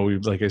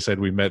than, like I said,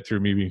 we met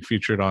through me being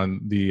featured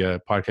on the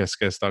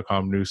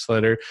podcastguest.com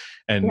newsletter.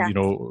 And, Yeah.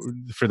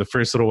 For the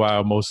first little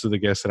while, most of the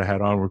guests that I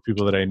had on were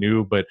people that I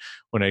knew. But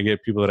when I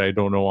get people that I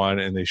don't know on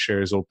and they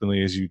share as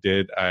openly as you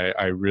did,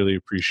 I really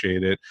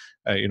appreciate it.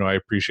 I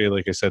appreciate,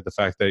 like I said, the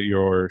fact that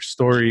your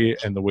story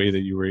and the way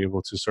that you were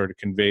able to sort of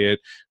convey it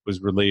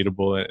was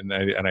relatable,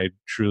 and I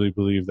truly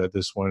believe that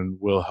this one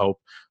will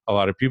help a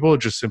lot of people,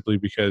 just simply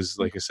because,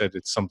 like I said,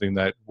 it's something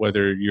that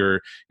whether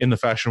you're in the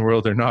fashion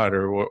world or not,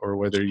 or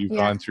whether you've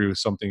gone through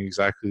something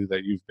exactly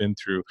that you've been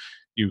through,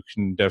 you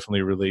can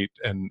definitely relate,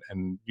 and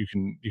you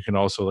can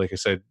also, like I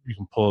said, you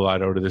can pull a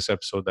lot out of this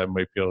episode that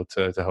might be able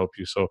to help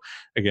you. So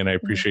again, I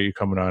appreciate you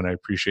coming on. I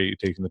appreciate you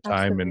taking the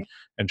time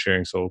and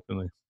sharing so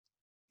openly.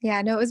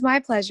 Yeah, no, it was my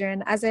pleasure.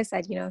 And as I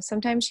said,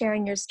 sometimes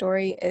sharing your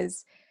story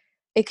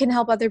it can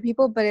help other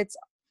people, but it's,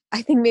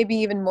 I think, maybe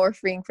even more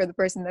freeing for the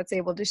person that's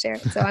able to share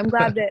it. So I'm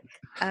glad that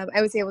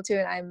I was able to,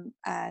 and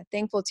I'm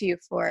thankful to you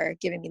for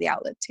giving me the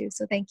outlet too.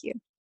 So thank you.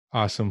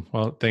 Awesome.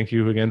 Well, thank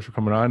you again for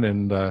coming on,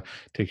 and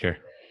take care.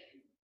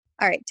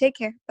 All right. Take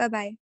care.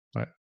 Bye-bye.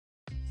 Bye.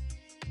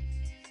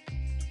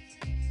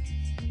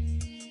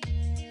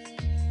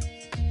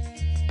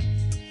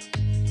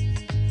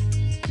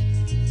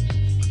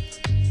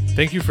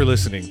 Thank you for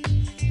listening.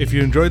 If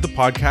you enjoyed the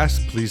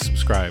podcast, please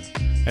subscribe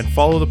and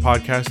follow the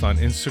podcast on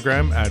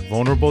Instagram at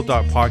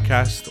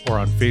vulnerable.podcast or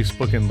on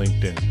Facebook and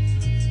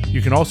LinkedIn.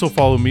 You can also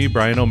follow me,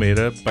 Brian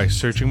Almeida, by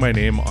searching my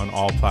name on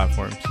all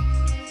platforms.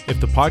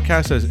 If the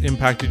podcast has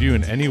impacted you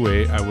in any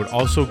way, I would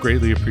also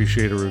greatly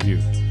appreciate a review.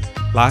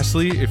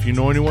 Lastly, if you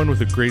know anyone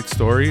with a great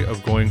story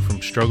of going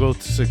from struggle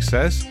to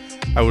success,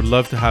 I would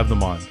love to have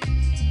them on.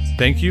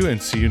 Thank you,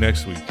 and see you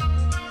next week.